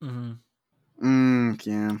 Mm-hmm.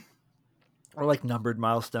 Yeah. Or like numbered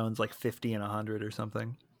milestones, like 50 and 100 or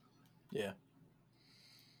something. Yeah.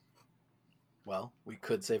 Well, we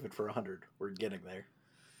could save it for 100. We're getting there.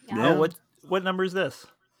 Yeah. Oh, what number is this?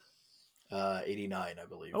 89, I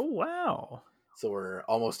believe. Oh, wow. So we're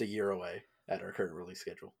almost a year away at our current release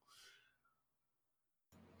schedule.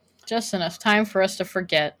 Just enough time for us to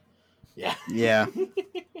forget. Yeah. Yeah.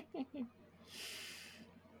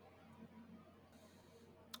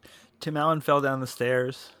 Tim Allen fell down the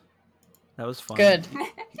stairs. That was fun. Good.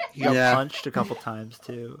 He got Yeah. punched a couple times,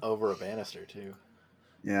 too. Over a banister, too.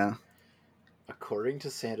 Yeah. According to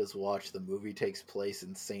Santa's Watch, the movie takes place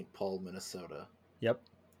in St. Paul, Minnesota. Yep.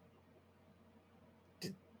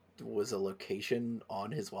 Was a location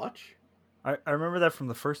on his watch? I remember that from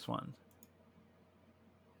the first one.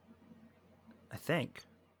 I think.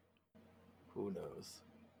 Who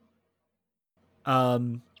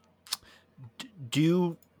knows?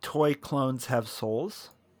 Do toy clones have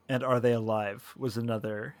souls? And are they alive? Was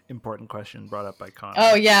another important question brought up by Connor.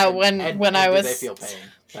 Oh yeah, And when I did was they feel pain?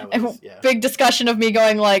 That was, yeah. big discussion of me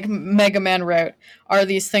going like Mega Man route. Are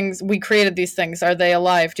these things we created these things? Are they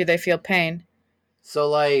alive? Do they feel pain? So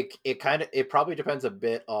like it probably depends a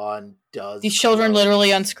bit on These children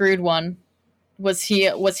literally unscrewed one. Was he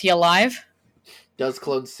alive? Does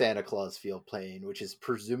clone Santa Claus feel pain? Which is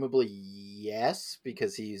presumably yes,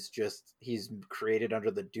 because he's created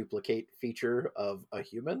under the duplicate feature of a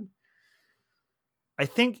human. I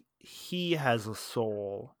think he has a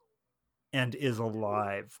soul and is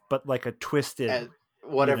alive, but like a twisted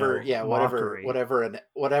whatever an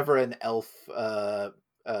elf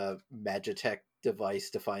Magitech device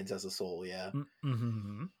defines as a soul, yeah.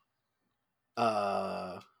 Mm-hmm.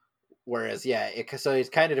 Whereas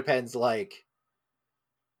it kind of depends, like,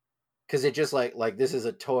 because it just like this is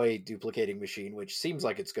a toy duplicating machine, which seems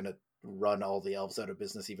like it's gonna run all the elves out of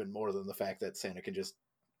business even more than the fact that Santa can just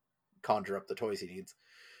conjure up the toys he needs.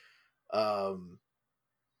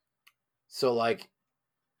 So like,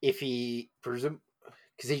 if he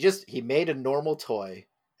because he made a normal toy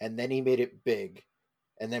and then he made it big,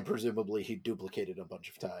 and then presumably he duplicated a bunch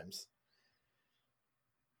of times,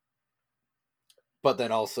 but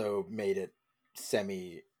then also made it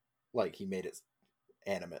he made it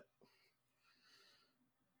animate,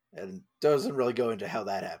 and doesn't really go into how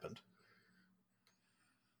that happened.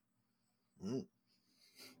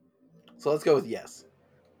 So let's go with yes.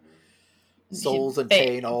 Souls and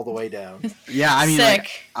pain all the way down. Yeah, I mean, Sick. like,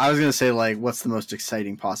 I was gonna say, like, what's the most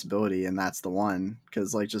exciting possibility, and that's the one,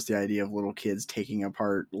 because like just the idea of little kids taking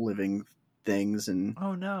apart living things and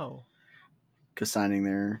Oh no. assigning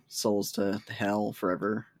their souls to hell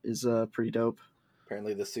forever is pretty dope.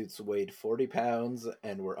 Apparently the suits weighed 40 pounds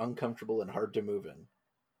and were uncomfortable and hard to move in,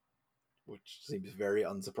 which seems very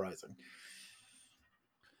unsurprising.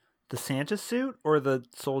 The Santa suit or the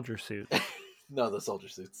soldier suit? No, the soldier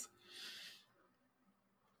suits.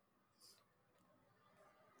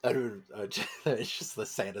 It's just the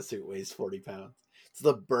Santa suit weighs 40 pounds. It's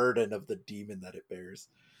the burden of the demon that it bears.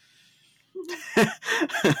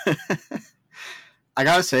 I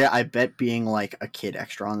gotta say, I bet being like a kid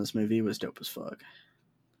extra on this movie was dope as fuck.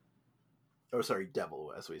 Oh, sorry,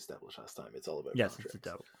 devil, as we established last time. It's all about Yes, contracts. it's a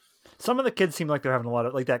devil. Some of the kids seem like they're having a lot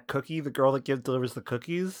of, like that Cookie, the girl that delivers the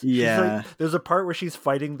cookies. Yeah. There's a part where she's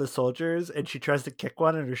fighting the soldiers and she tries to kick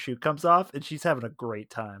one and her shoe comes off and she's having a great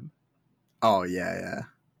time. Oh, yeah.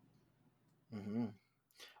 Mm-hmm.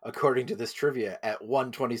 According to this trivia, at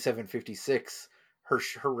 1:27:56,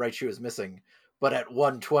 her right shoe is missing. But at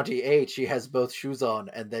 1:28, she has both shoes on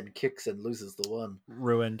and then kicks and loses the one.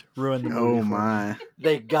 Ruined the movie. Oh, my.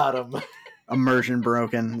 They got him. Immersion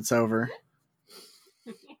broken. It's over.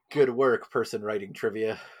 Good work, person writing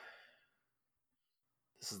trivia.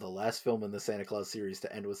 This is the last film in the Santa Claus series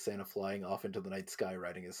to end with Santa flying off into the night sky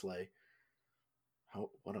riding his sleigh.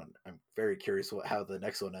 I'm very curious how the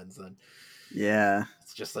next one ends then. Yeah.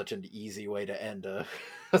 It's just such an easy way to end a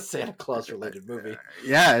Santa Claus related movie.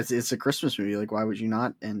 Yeah, it's a Christmas movie. Like, why would you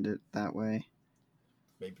not end it that way?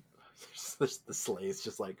 Maybe the sleigh is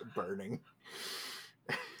just like burning.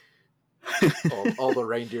 all the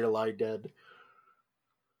reindeer lie dead.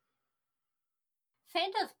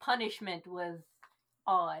 Santa's punishment was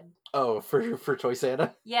odd. Oh, for Toy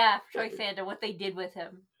Santa? Yeah, for Toy Santa, what they did with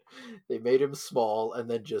him. They made him small and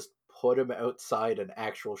then just put him outside an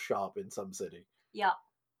actual shop in some city. Yeah.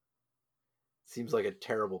 Seems like a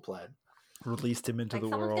terrible plan. Released him into the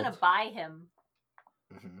someone's world. Someone's gonna buy him.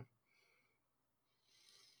 Mm-hmm.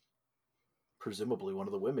 Presumably one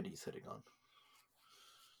of the women he's hitting on.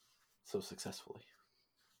 So successfully.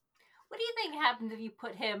 What do you think happens if you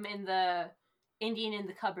put him in the Indian in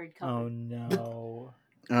the cupboard cover? Oh no.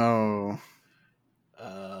 Oh.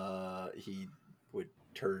 He would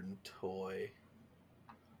turn toy.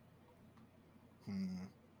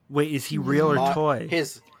 Wait, is he real or toy?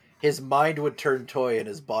 His mind would turn toy and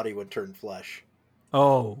his body would turn flesh.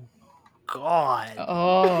 Oh God.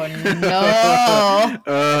 Oh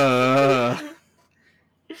no.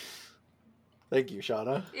 Thank you,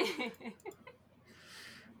 Shauna.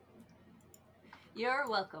 You're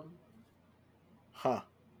welcome. Huh.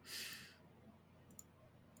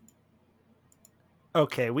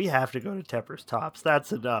 Okay, we have to go to Tepper's Tops.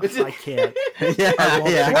 That's enough. I can't. Yeah, I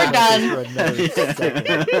won't yeah. We're done. for another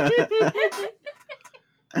second.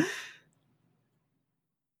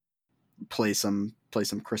 Play some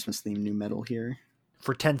Christmas themed new metal here.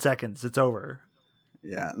 For 10 seconds, it's over.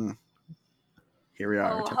 Yeah. Here we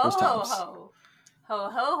are. Ho, Tepper's ho, Tops. ho, ho. Ho,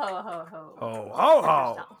 ho, ho, ho, ho. Oh, ho,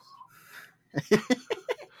 ho. Tepper's Tops.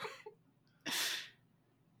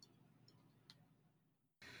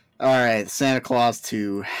 All right, Santa Claus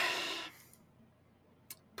 2.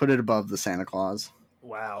 Put it above the Santa Claus.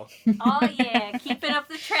 Wow. Oh yeah, keeping up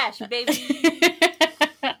the trash, baby.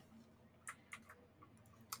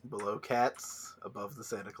 Below Cats, above the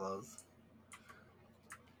Santa Claus.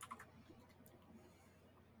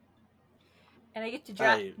 And I get to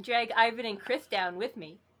drag Ivan and Chris down with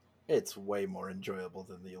me. It's way more enjoyable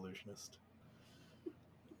than The Illusionist.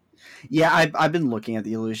 Yeah, I've been looking at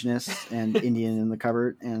The Illusionist and Indian in the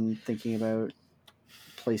Cupboard and thinking about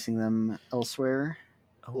placing them elsewhere.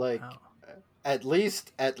 Oh, Like, wow. at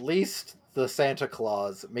least the Santa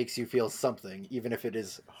Claus makes you feel something, even if it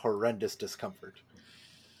is horrendous discomfort.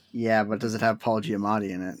 Yeah, but does it have Paul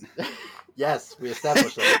Giamatti in it? Yes, we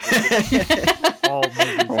established that. All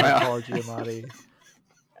movies Wow. with Paul Giamatti.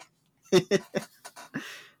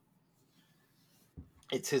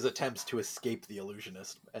 It's his attempts to escape The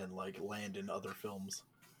Illusionist and like land in other films.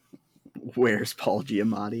 Where's Paul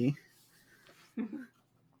Giamatti?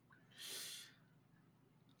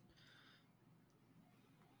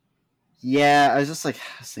 Yeah, I was just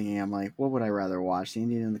thinking, I'm like, what would I rather watch? The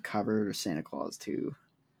Indian in the Cupboard or Santa Claus 2?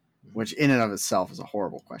 Which in and of itself is a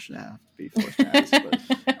horrible question to have to be forced to ask. But...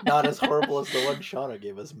 Not as horrible as the one Shauna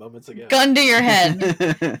gave us moments ago. Gun to your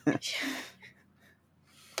head.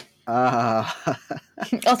 I'll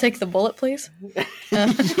take the bullet, please.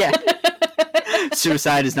 Yeah.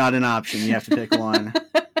 Suicide is not an option. You have to pick one.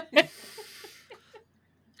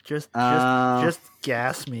 Just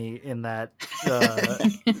gas me in that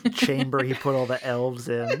chamber he put all the elves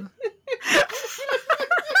in.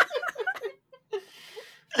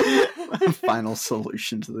 Final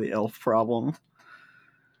solution to the elf problem.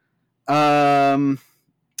 Yeah,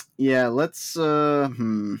 let's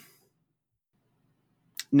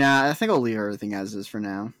Nah, I think I'll leave everything as is for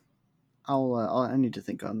now. I need to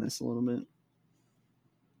think on this a little bit.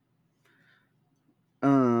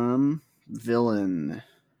 Villain.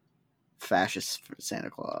 Fascist Santa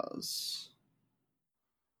Claus.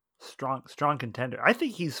 Strong contender. I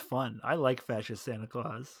think he's fun. I like Fascist Santa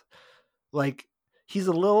Claus. Like, he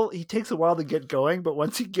takes a while to get going, but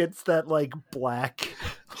once he gets that like black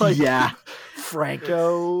Yeah,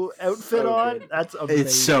 Franco outfit so on, good. that's amazing.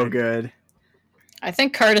 it's so good. I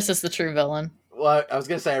think Curtis is the true villain. Well, I was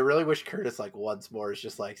gonna say I really wish Curtis like once more is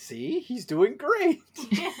just like, see, he's doing great.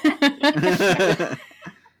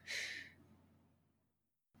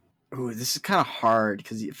 Ooh, this is kind of hard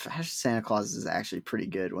because Santa Claus is actually pretty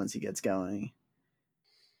good once he gets going.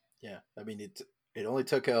 Yeah, I mean it only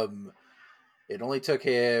took him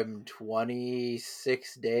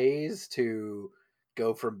 26 days to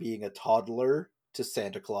go from being a toddler to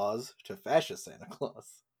Santa Claus to fascist Santa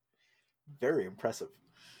Claus. Very impressive.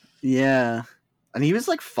 Yeah, and he was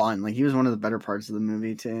like fun. Like he was one of the better parts of the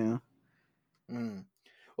movie too.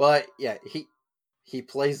 Well, yeah, he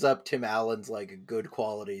plays up Tim Allen's like good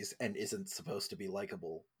qualities and isn't supposed to be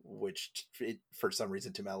likable, which for some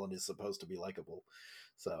reason Tim Allen is supposed to be likable.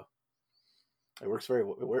 So it works very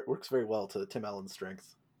well to Tim Allen's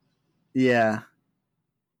strengths. Yeah.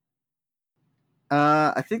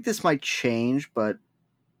 I think this might change, but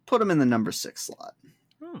put him in the number 6 slot.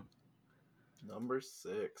 Number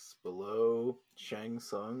 6, below Shang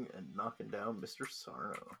Tsung and knocking down Mr.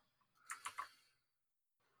 Sarno.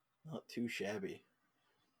 Not too shabby.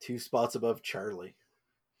 2 spots above Charlie.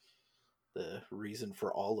 The reason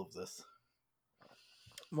for all of this.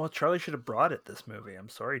 Well, Charlie should have brought it this movie. I'm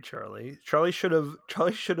sorry, Charlie. Charlie should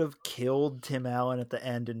have killed Tim Allen at the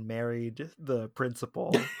end and married the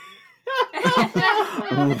principal.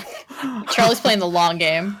 Charlie's playing the long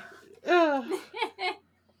game.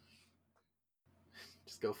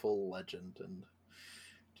 Just go full legend and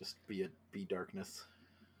just be darkness.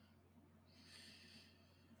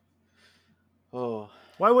 Oh.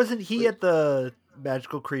 Why wasn't he at the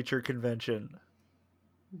magical creature convention?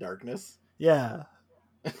 Darkness? Yeah.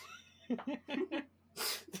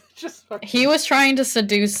 Just fucking... He was trying to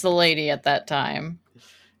seduce the lady at that time.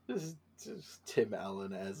 Just Tim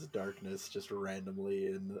Allen as darkness just randomly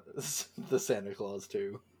in the Santa Claus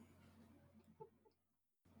 2.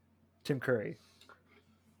 Tim Curry.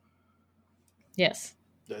 Yes.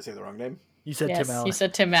 Did I say the wrong name? You said Yes, Tim Allen. you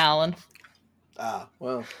said Tim Allen. Ah,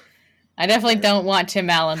 well. I definitely don't want Tim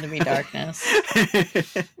Allen to be darkness.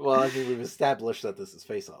 Well, I mean, we've established that this is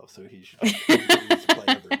Face Off, so he should play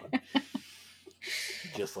everyone.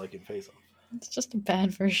 Just like in Face Off. It's just a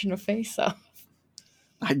bad version of Face Off.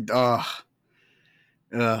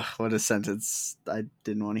 What a sentence I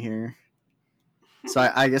didn't want to hear.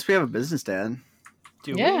 So I guess we have a business dad.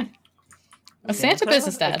 Do Yeah. A Santa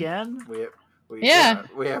business dad. Again? We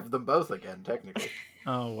have them both again, technically.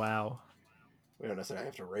 Oh, wow. We don't necessarily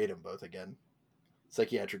have to rate them both again.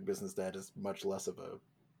 Psychiatric business dad is much less of a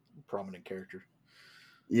prominent character.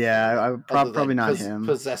 Yeah, probably not him.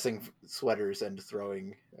 Possessing sweaters and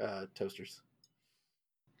throwing toasters.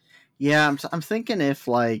 Yeah, I'm thinking if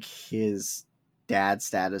like his dad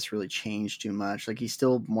status really changed too much. Like he's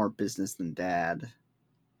still more business than dad.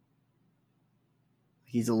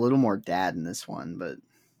 He's a little more dad in this one, but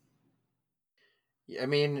I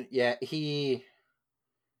mean, yeah, he's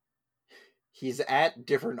at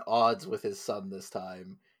different odds with his son this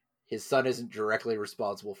time. His son isn't directly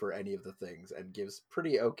responsible for any of the things and gives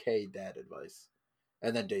pretty okay dad advice.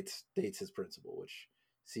 And then dates his principal, which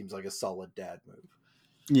seems like a solid dad move.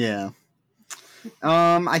 yeah.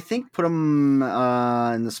 I think put him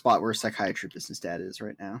in the spot where psychiatry business dad is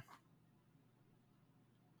right now.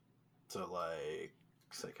 So like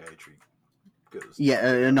psychiatry goes.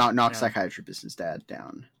 Knock psychiatry business dad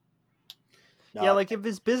down. Yeah, like if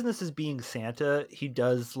his business is being Santa, he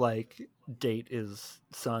does like date his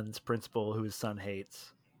son's principal, who his son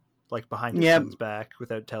hates, like behind his son's back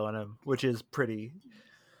without telling him, which is pretty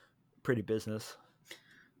business.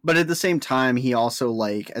 But at the same time, he also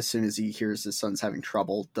like as soon as he hears his son's having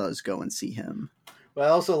trouble, does go and see him. But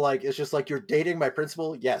also like it's just like you're dating my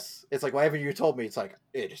principal. Yes, it's like why haven't you told me? It's like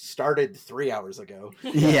it started 3 hours ago.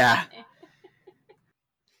 Yeah.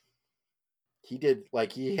 He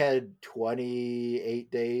had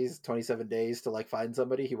 27 days to like find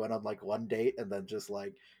somebody. He went on like one date and then just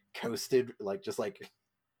like coasted,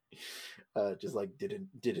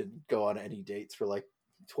 didn't go on any dates for like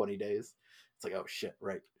 20 days. It's like, oh shit,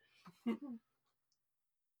 right.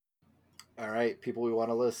 All right, people we want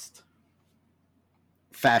to list.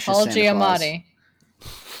 Fascist Paul Santa Claus. Giamatti.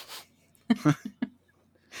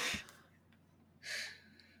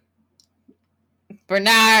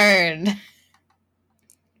 Bernard.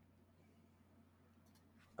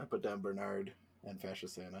 I put down Bernard and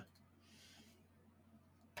Fascist Santa.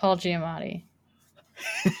 Paul Giamatti.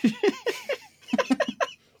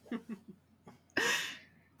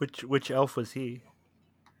 Which elf was he?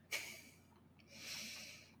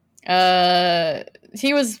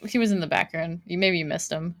 He was in the background. Maybe you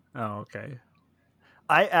missed him. Oh, okay.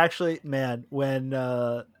 I actually, man, when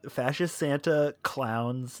Fascist Santa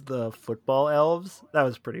clowns the football elves, that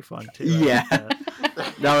was pretty fun too. Yeah.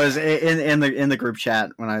 That was in the group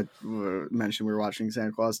chat when I mentioned we were watching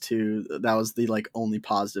Santa Claus 2. That was the like only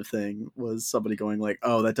positive thing, was somebody going like,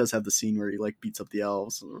 "Oh, that does have the scene where he like beats up the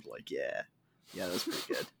elves." And we're like, "Yeah, that was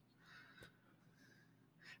pretty good."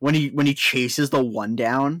 When he chases the one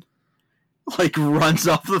down, like runs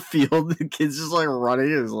off the field, the kid's just like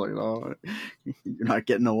running. It's like, "Oh, you're not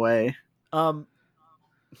getting away."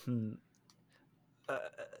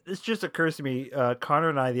 This just occurs to me. Connor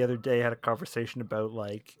and I the other day had a conversation about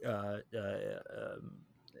like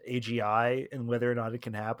AGI and whether or not it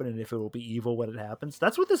can happen and if it will be evil when it happens.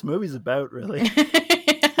 That's what this movie's about, really.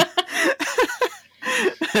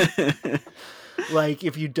 Like,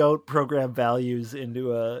 if you don't program values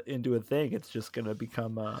into a thing, it's just gonna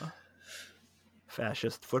become a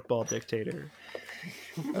fascist football dictator.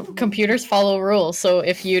 Computers follow rules, so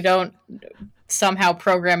if you don't somehow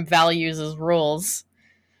program values as rules,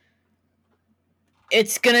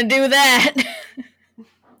 it's gonna do that.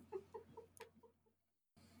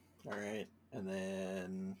 All right, and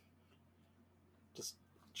then just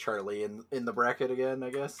Charlie in the bracket again, I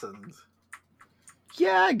guess, and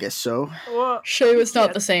Yeah, I guess so. Well, Sure, it's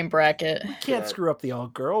not the same bracket. can't screw up the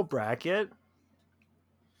all-girl bracket.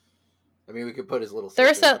 I mean, we could put his little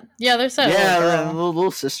There's sister, that. Yeah, there's that. Yeah, little that girl.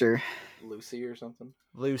 little sister. Lucy or something.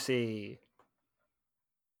 Lucy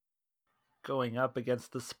going up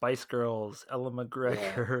against the Spice Girls, Ella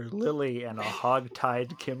McGregor, Lily, and a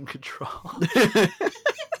hog-tied Kim Cattrall.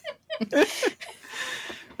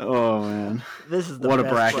 Oh man, This is the What a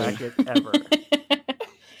best bracket. bracket ever.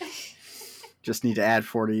 just need to add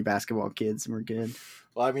 40 basketball kids and we're good.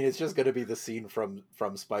 Well, I mean, it's just gonna be the scene from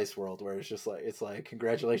Spice World where it's like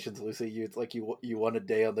congratulations, Lucy, you won a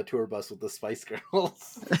day on the tour bus with the Spice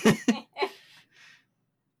Girls.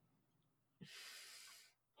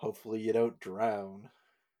 Hopefully you don't drown.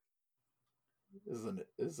 This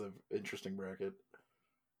is an interesting bracket.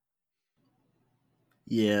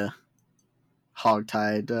 Yeah,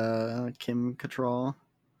 hogtied Kim Cattrall.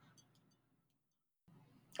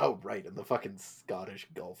 Oh right, and the fucking Scottish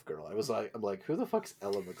golf girl. I'm like, who the fuck's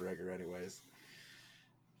Ella McGregor, anyways?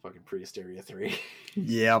 Fucking Pre-Hysteria 3.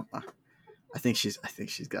 Yep, I think she's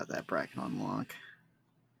got that bracket on lock.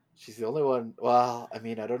 She's the only one. Well, I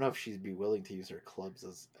mean, I don't know if she'd be willing to use her clubs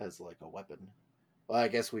as like a weapon. Well, I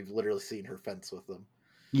guess we've literally seen her fence with them.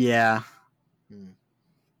 Yeah.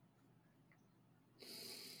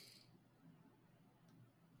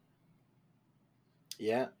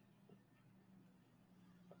 Yeah.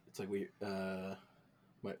 It's like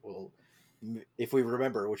if we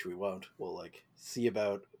remember, which we won't, we'll like see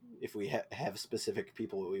about if we have specific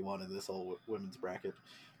people that we want in this all women's bracket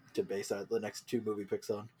to base out the next 2 movie picks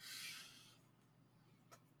on.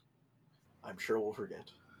 I'm sure we'll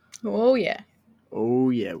forget. Oh yeah. Oh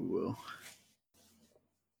yeah, we will.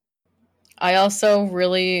 I also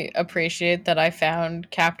really appreciate that I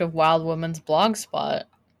found Captive Wild Woman's blog spot.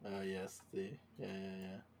 Oh yes, yeah.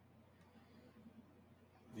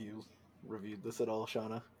 Have you reviewed this at all,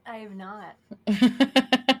 Shauna? I have not.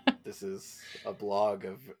 This is a blog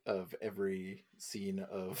of every scene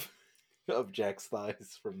of Jack's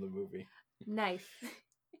thighs from the movie. Nice.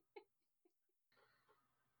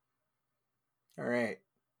 All right.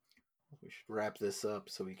 We should wrap this up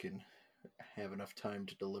so we can have enough time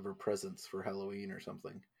to deliver presents for Halloween or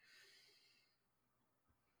something.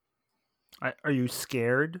 Are you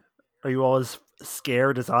scared? Are you all as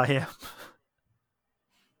scared as I am?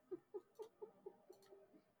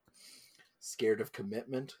 Scared of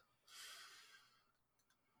commitment?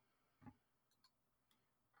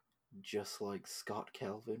 Just like Scott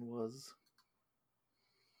Calvin was?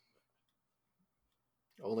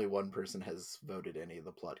 Only one person has voted any of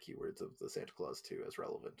the plot keywords of the Santa Claus 2 as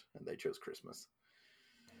relevant, and they chose Christmas.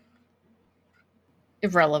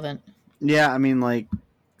 Irrelevant. Yeah, I mean, like,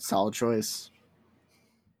 solid choice.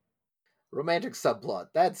 Romantic subplot.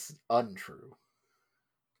 That's untrue.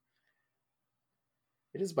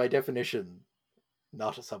 It is by definition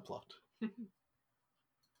not a subplot.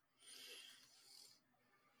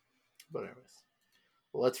 But anyways,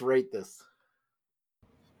 let's rate this.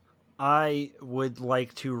 I would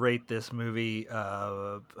like to rate this movie.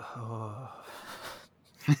 I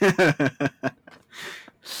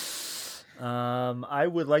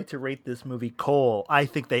would like to rate this movie coal. I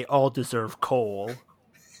think they all deserve coal.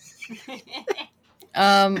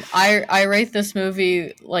 I rate this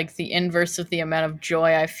movie like the inverse of the amount of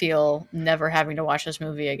joy I feel never having to watch this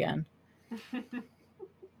movie again.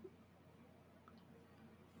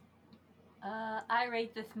 I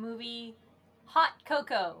rate this movie hot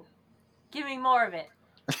cocoa. Give me more of it.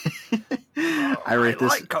 I rate this.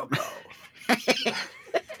 Like Coco.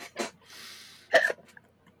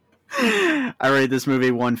 I rate this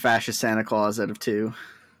movie 1 fascist Santa Claus out of 2.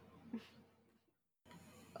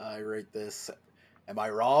 I rate this. Am I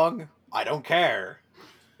wrong? I don't care.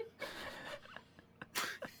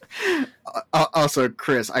 Also,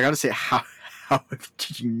 Chris, I gotta say, how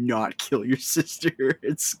did you not kill your sister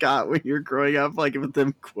and Scott when you were growing up, like with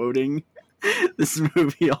them quoting this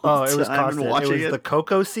movie all the it was time constant. and watching It was the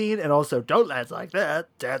Coco scene, and also don't dance like that,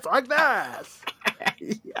 dance like this.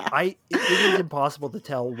 Yeah. It is impossible to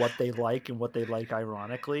tell what they like and what they like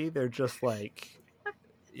ironically. They're just like,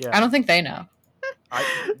 yeah. I don't think they know.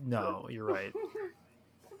 No, you're right.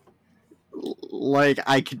 Like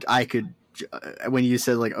I could when you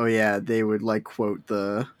said like, oh yeah, they would like quote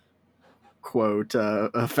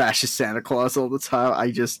a fascist Santa Claus all the time.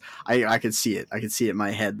 I could see it. I could see it in my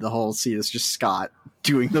head. The whole scene is just Scott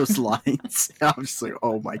doing those lines. I'm just like,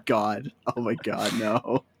 oh my god,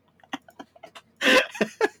 no.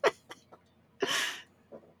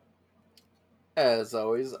 As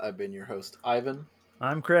always, I've been your host, Ivan.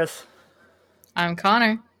 I'm Chris. I'm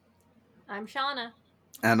Connor. I'm Shauna.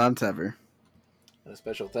 And I'm Tever. And a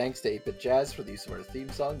special thanks to 8-Bit Jazz for the use of our theme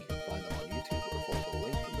song. You can find them on YouTube or follow the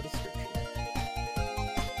link in the description.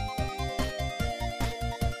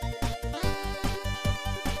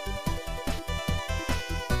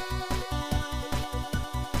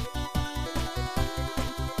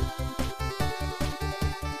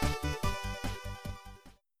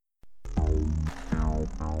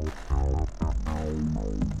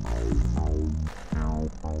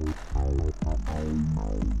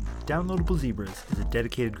 Downloadable Zebras is a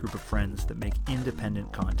dedicated group of friends that make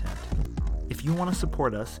independent content. If you want to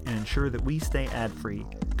support us and ensure that we stay ad-free,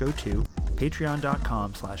 go to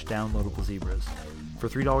patreon.com/downloadablezebras. For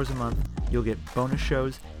 $3 a month, you'll get bonus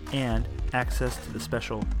shows and access to the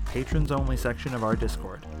special patrons-only section of our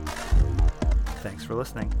Discord. Thanks for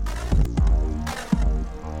listening.